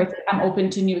whether it's I'm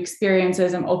open to new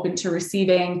experiences, I'm open to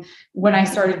receiving. When I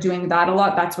started doing that a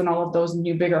lot, that's when all of those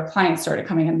new bigger clients started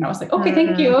coming in, and I was like, okay,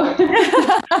 thank you.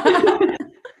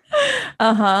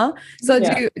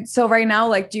 So right now,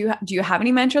 like, do you have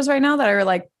any mantras right now that are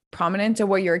like prominent to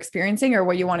what you're experiencing or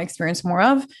what you want to experience more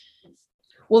of?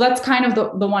 Well, that's kind of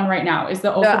the one right now is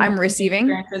the open I'm receiving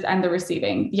experiences and the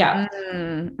receiving. Yeah.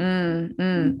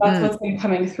 That's what's been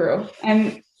coming through.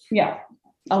 And yeah,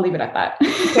 I'll leave it at that.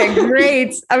 Okay,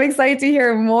 great. I'm excited to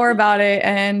hear more about it.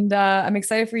 And I'm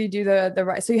excited for you to do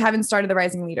the so you haven't started the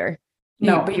Rising Leader.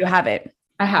 No, but you have it.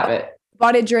 I have it.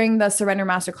 Bought it during the Surrender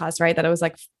Masterclass, right? That it was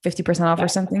like 50% off or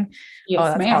something.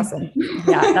 Yes, that's awesome.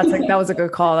 Yeah, that was a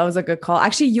good call. That was a good call.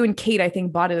 Actually, you and Kate, I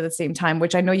think, bought it at the same time,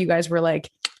 which I know you guys were like,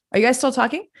 are you guys still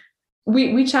talking?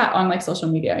 We chat on like social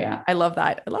media. Yeah. I love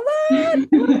that. I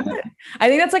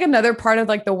think that's like another part of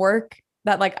like the work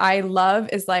that like I love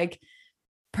is like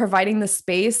providing the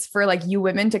space for like you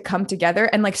women to come together.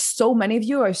 And like so many of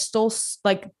you are still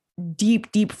like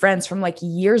deep friends from like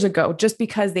years ago, just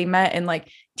because they met in like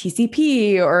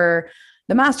TCP or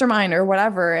the mastermind or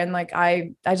whatever. And like,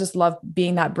 I just love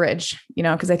being that bridge, you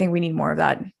know, cause I think we need more of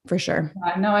that for sure.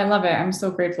 No, I love it. I'm so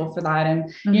grateful for that.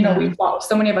 And, you know,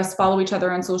 so many of us follow each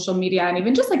other on social media, and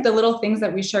even just like the little things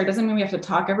that we share doesn't mean we have to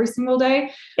talk every single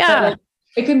day. Yeah. Like,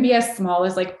 it can be as small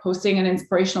as like posting an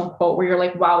inspirational quote where you're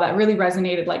like, wow, that really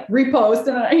resonated, like repost.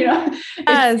 And, you know,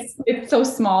 it's so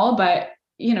small, but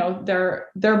you know,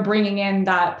 they're bringing in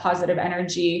that positive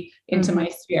energy into my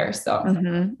sphere. So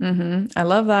I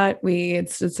love that.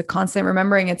 It's a constant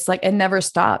remembering. It's like, it never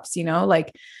stops, you know,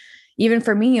 like even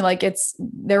for me, like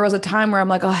there was a time where I'm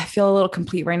like, oh, I feel a little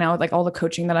complete right now with like all the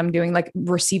coaching that I'm doing, like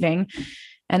receiving.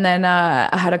 And then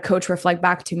I had a coach reflect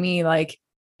back to me, like,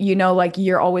 you know, like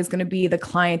you're always going to be the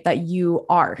client that you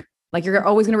are. Like you're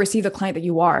always going to receive the client that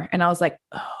you are. And I was like,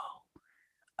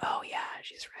 oh yeah,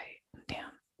 she's right.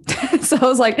 Damn. So I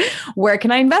was like, where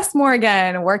can I invest more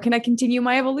again? Where can I continue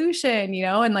my evolution? You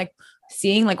know, and like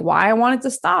seeing like why I wanted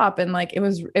to stop. And like, it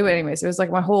was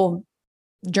like my whole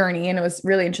journey. And it was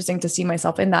really interesting to see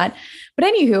myself in that. But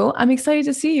anywho, I'm excited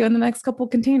to see you in the next couple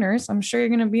containers. I'm sure you're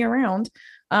going to be around.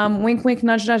 Wink, wink,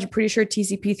 nudge, nudge. I'm pretty sure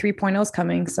TCP 3.0 is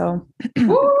coming. So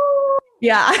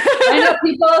yeah. Sign up,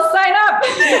 people, sign up.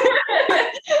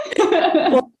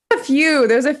 Well,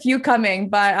 there's a few coming,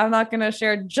 but I'm not going to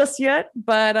share just yet,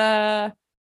 but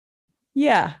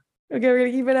yeah, okay, we're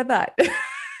going to keep it at that.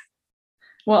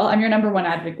 Well, I'm your number one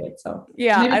advocate. So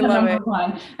yeah, I love it.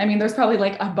 One. I mean, there's probably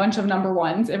like a bunch of number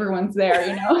ones. Everyone's there,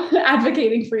 you know,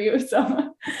 advocating for you.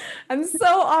 So I'm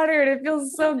so honored. It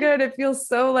feels so good. It feels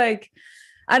so like,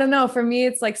 I don't know. For me,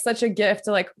 it's like such a gift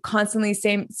to like constantly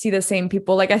see the same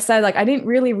people. Like I said, like I didn't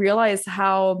really realize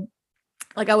how,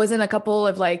 like I was in a couple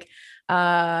of like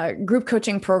group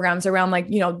coaching programs around like,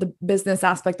 you know, the business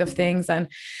aspect of things. And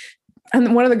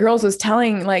one of the girls was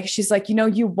telling, like, she's like, you know,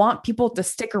 you want people to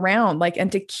stick around, like, and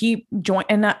to keep join.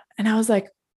 And I was like,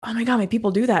 oh my God, my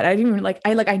people do that. I didn't even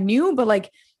I knew, but like,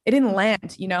 it didn't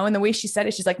land, you know? And the way she said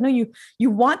it, she's like, no, you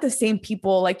want the same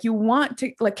people. Like you want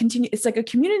to like continue. It's like a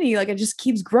community, like it just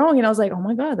keeps growing. And I was like, oh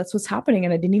my God, that's what's happening.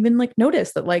 And I didn't even like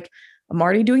notice that like I'm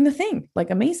already doing the thing. Like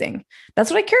amazing.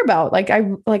 That's what I care about. I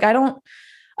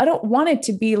don't want it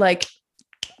to be like,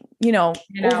 you know,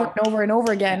 over and over and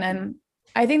over again. And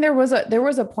I think there was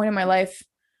a point in my life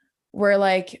where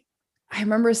like, I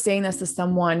remember saying this to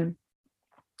someone.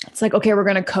 It's like, okay, we're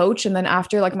going to coach. And then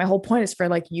after, like, my whole point is for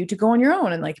like you to go on your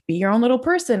own and like be your own little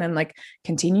person and like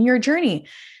continue your journey.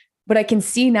 But I can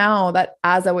see now that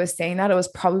as I was saying that, it was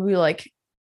probably like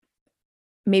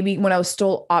maybe when I was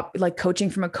still like coaching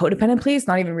from a codependent place,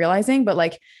 not even realizing, but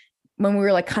like when we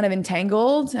were like kind of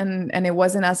entangled and it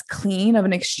wasn't as clean of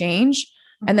an exchange.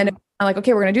 And then I'm like,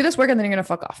 okay, we're going to do this work and then you're going to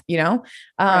fuck off, you know?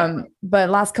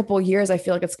 But last couple of years, I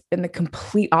feel like it's been the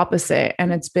complete opposite.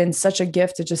 And it's been such a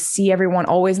gift to just see everyone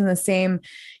always in the same,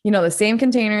 you know, the same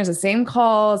containers, the same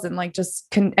calls, and like just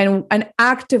and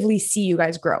actively see you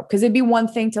guys grow. Cause it'd be one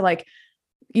thing to like,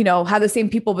 you know, have the same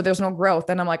people, but there's no growth.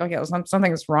 And I'm like, okay, well,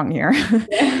 something's wrong here.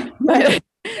 But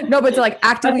to like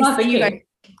actively see you guys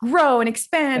grow and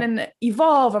expand and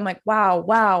evolve. I'm like,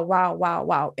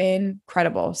 wow.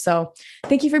 Incredible. So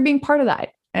thank you for being part of that.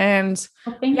 And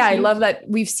I love that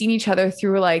we've seen each other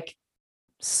through like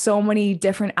so many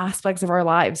different aspects of our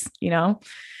lives, you know,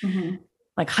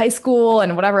 like high school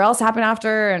and whatever else happened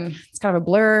after. And it's kind of a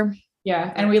blur.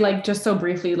 Yeah. And we like just so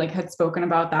briefly like had spoken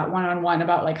about that one-on-one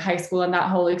about like high school and that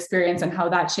whole experience and how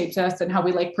that shaped us and how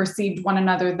we like perceived one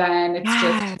another then. It's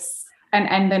just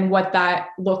and then what that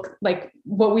looked like,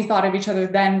 what we thought of each other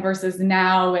then versus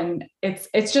now. And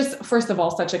it's just, first of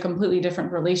all, such a completely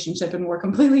different relationship and we're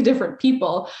completely different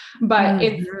people, but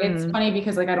it's funny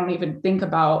because like, I don't even think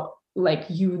about like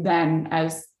you then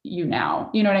as you now,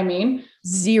 you know what I mean?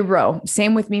 Zero.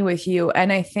 Same with me, with you.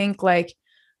 And I think like,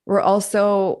 we're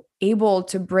also able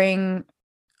to bring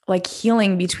like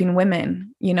healing between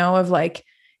women, you know, of like,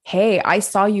 hey, I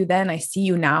saw you then, I see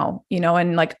you now, you know,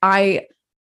 and like,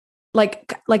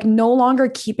 like no longer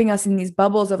keeping us in these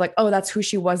bubbles of like, oh, that's who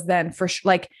she was then for sure.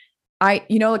 Like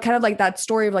you know, kind of like that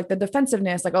story of like the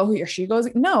defensiveness, like, oh, here she goes.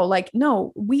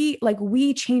 No,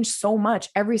 we change so much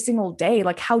every single day.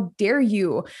 Like, how dare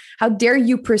you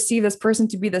perceive this person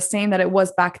to be the same that it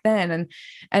was back then?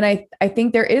 And I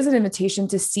think there is an invitation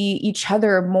to see each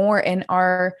other more in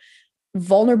our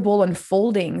vulnerable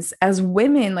unfoldings as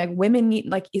women. Like women need,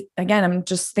 like, again, I'm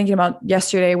just thinking about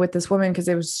yesterday with this woman because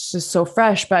it was just so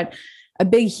fresh, but a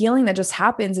big healing that just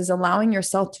happens is allowing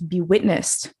yourself to be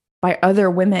witnessed by other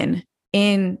women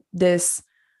in this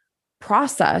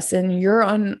process and your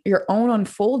own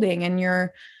unfolding and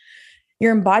your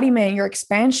embodiment, your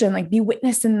expansion. Like be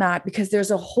witnessed in that, because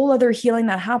there's a whole other healing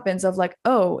that happens of like,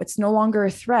 oh, it's no longer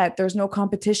a threat. There's no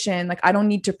competition. Like I don't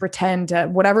need to pretend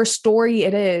whatever story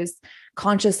it is,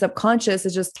 conscious, subconscious,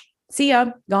 is just see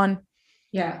ya, gone.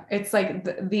 Yeah. It's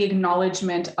like the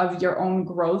acknowledgement of your own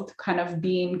growth kind of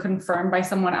being confirmed by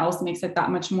someone else makes it that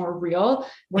much more real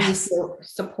when you feel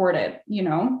supported, you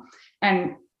know?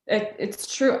 And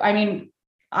it's true. I mean,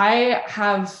 I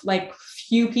have like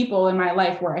few people in my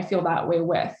life where I feel that way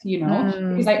with, you know,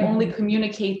 because I only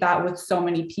communicate that with so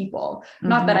many people.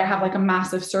 Not that I have like a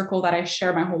massive circle that I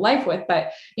share my whole life with,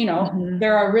 but you know,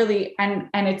 there are really, and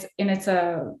it's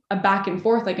a back and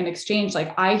forth, like an exchange.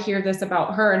 Like I hear this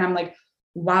about her and I'm like,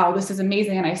 wow, this is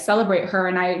amazing. And I celebrate her.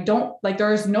 And I don't like,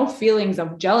 there's no feelings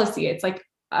of jealousy. It's like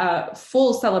a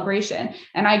full celebration.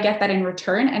 And I get that in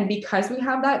return. And because we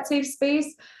have that safe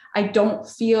space, I don't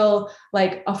feel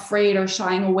like afraid or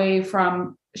shying away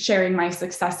from sharing my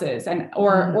successes and,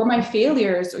 or my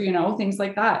failures, or, you know, things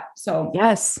like that. So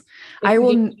yes, I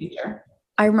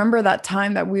remember that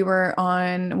time that we were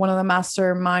on one of the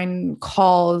mastermind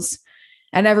calls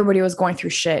and everybody was going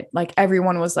through shit. Like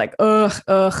everyone was like, ugh.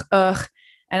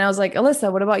 And I was like,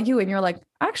 Alyssa, what about you? And you're like,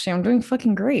 actually, I'm doing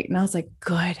fucking great. And I was like,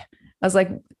 good. I was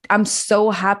like, I'm so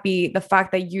happy the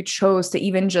fact that you chose to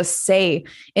even just say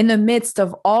in the midst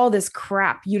of all this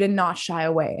crap, you did not shy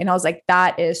away. And I was like,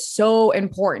 that is so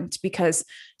important, because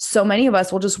so many of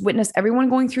us will just witness everyone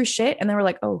going through shit. And then we're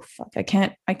like, oh, fuck, I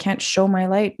can't show my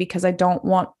light because I don't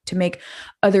want to make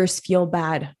others feel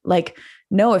bad. Like,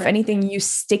 no, if anything, you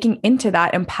sticking into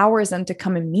that empowers them to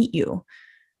come and meet you.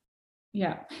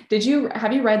 Yeah.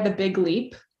 Have you read The Big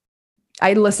Leap?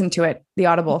 I listened to it, the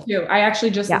Audible. I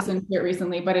actually just listened to it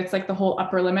recently, but it's like the whole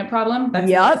upper limit problem. That's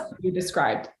what you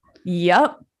described.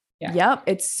 Yep.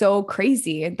 It's so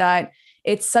crazy that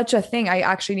it's such a thing. I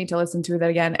actually need to listen to that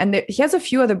again. And he has a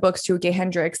few other books too, Gay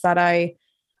Hendricks, that I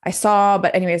saw,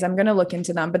 but anyways, I'm going to look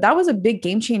into them, but that was a big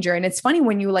game changer. And it's funny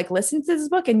when you like listen to this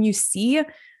book and you see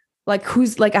like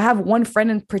who's like, I have one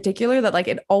friend in particular that like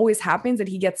it always happens that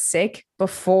he gets sick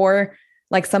before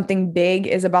like something big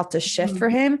is about to shift for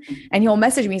him. And he'll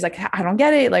message me. He's like, I don't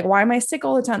get it. Like, why am I sick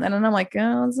all the time? And then I'm like,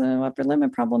 oh, it's an upper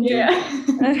limit problem. Yeah.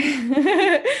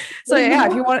 So yeah,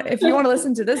 if you want to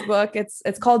listen to this book,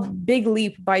 it's called Big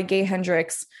Leap by Gay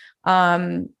Hendricks.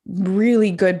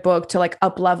 Really good book to like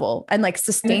up level and like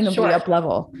sustainably up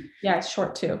level. Yeah, it's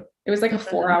short too. It was like a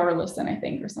 4-hour listen, I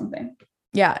think, or something.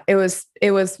 Yeah, it was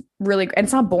really, and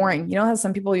it's not boring. You know how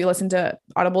some people, you listen to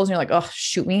audibles and you're like, oh,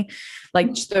 shoot me.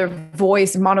 Like just their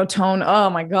voice monotone. Oh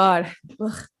my God.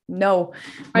 Ugh, no,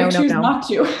 I choose not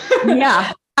to.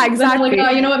 Yeah, exactly.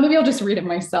 Like, you know what? Maybe I'll just read it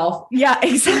myself. Yeah,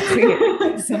 exactly.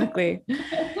 Exactly.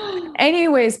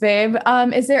 Anyways, babe,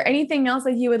 is there anything else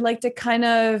that you would like to kind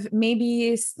of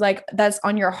maybe like that's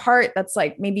on your heart, that's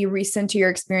like maybe recent to your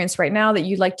experience right now that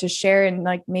you'd like to share and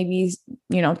like maybe,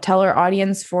 you know, tell our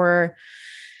audience for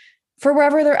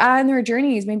wherever they're at in their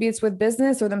journeys? Maybe it's with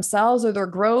business or themselves or their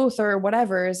growth or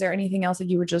whatever. Is there anything else that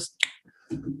you would just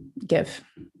give?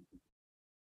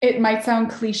 It might sound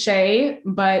cliche,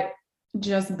 but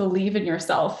just believe in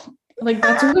yourself. Like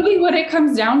that's really what it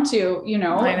comes down to, you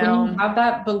know. When you have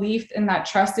that belief and that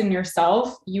trust in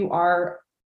yourself, you are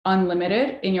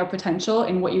unlimited in your potential,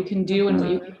 in what you can do and what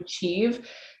you can achieve.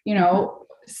 You know,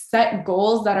 set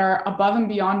goals that are above and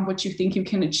beyond what you think you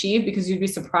can achieve, because you'd be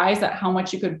surprised at how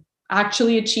much you could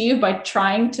actually achieve by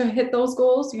trying to hit those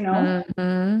goals, you know.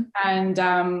 And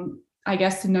I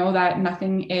guess to know that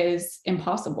nothing is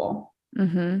impossible.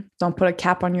 Don't put a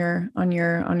cap on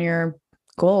your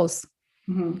goals.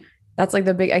 That's like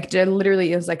the big, I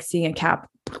literally is like seeing a cap.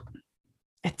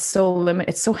 It's so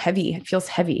it's so heavy. It feels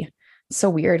heavy. It's so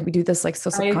weird. We do this like so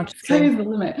subconsciously. Sky is the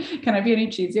limit. Can I be any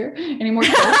cheesier? Any more?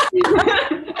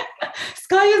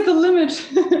 Sky is the limit.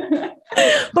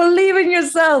 Believe in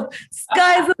yourself.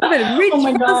 Sky is the limit. Reach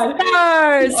for the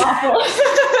stars.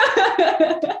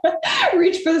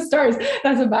 Reach for the stars.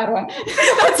 That's a bad one.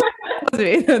 That was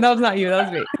me. That was not you.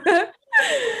 That was me.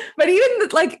 But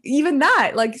even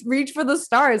that, like reach for the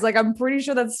stars. Like, I'm pretty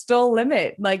sure that's still a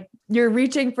limit. Like you're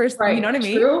reaching for, right. You know what I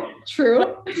mean?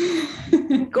 True.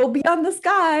 Go beyond the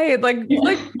sky. Like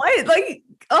what? Like,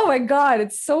 oh my God.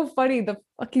 It's so funny. The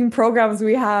fucking programs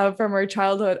we have from our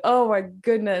childhood. Oh my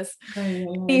goodness.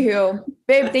 Anywho,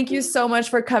 babe, thank you so much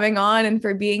for coming on and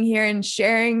for being here and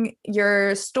sharing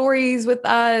your stories with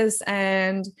us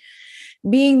and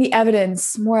being the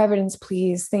evidence. More evidence,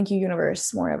 please. Thank you,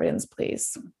 universe. More evidence,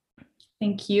 please.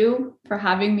 Thank you for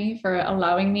having me, for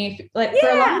allowing me, for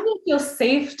allowing me to feel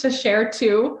safe to share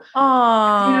too.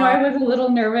 Aww. You know, I was a little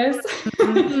nervous,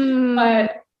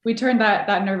 but we turned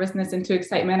that nervousness into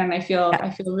excitement, and I feel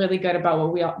really good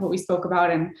about what we spoke about.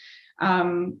 And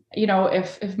you know,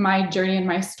 if my journey and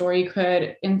my story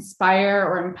could inspire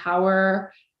or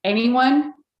empower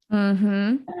anyone,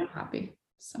 then I'm happy.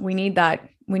 So. We need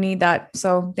that.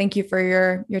 So thank you for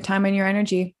your time and your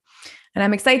energy. And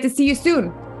I'm excited to see you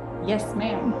soon. Yes,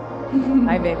 ma'am.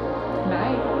 Bye, babe.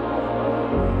 Bye.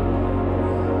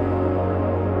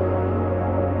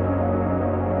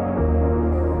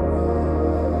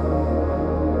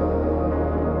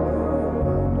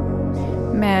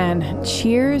 Man,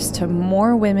 cheers to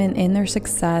more women in their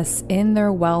success, in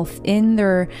their wealth, in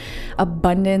their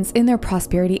abundance, in their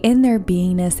prosperity, in their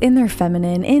beingness, in their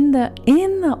feminine, in the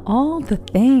all the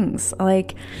things.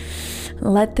 Like,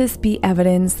 let this be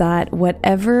evidence that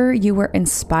whatever you were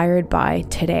inspired by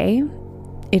today,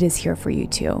 it is here for you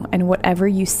too. And whatever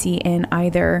you see in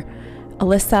either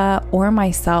Alyssa or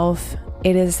myself,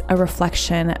 it is a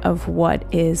reflection of what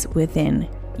is within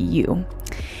you.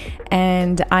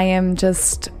 And I am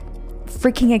just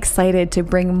freaking excited to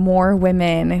bring more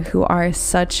women who are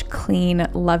such clean,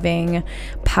 loving,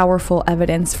 powerful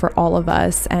evidence for all of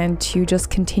us, and to just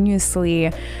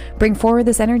continuously bring forward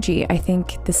this energy. I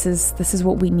think this is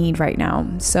what we need right now.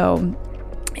 So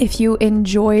if you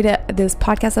enjoyed this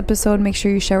podcast episode, make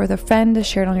sure you share with a friend,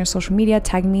 share it on your social media,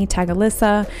 tag me, tag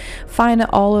Alyssa, find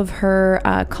all of her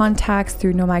contacts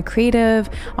through Nomad Creative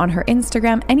on her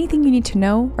Instagram. Anything you need to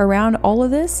know around all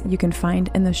of this, you can find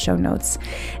in the show notes.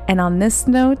 And on this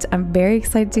note, I'm very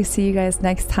excited to see you guys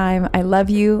next time. I love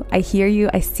you. I hear you.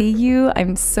 I see you.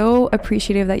 I'm so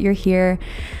appreciative that you're here,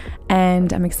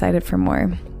 and I'm excited for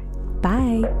more.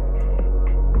 Bye.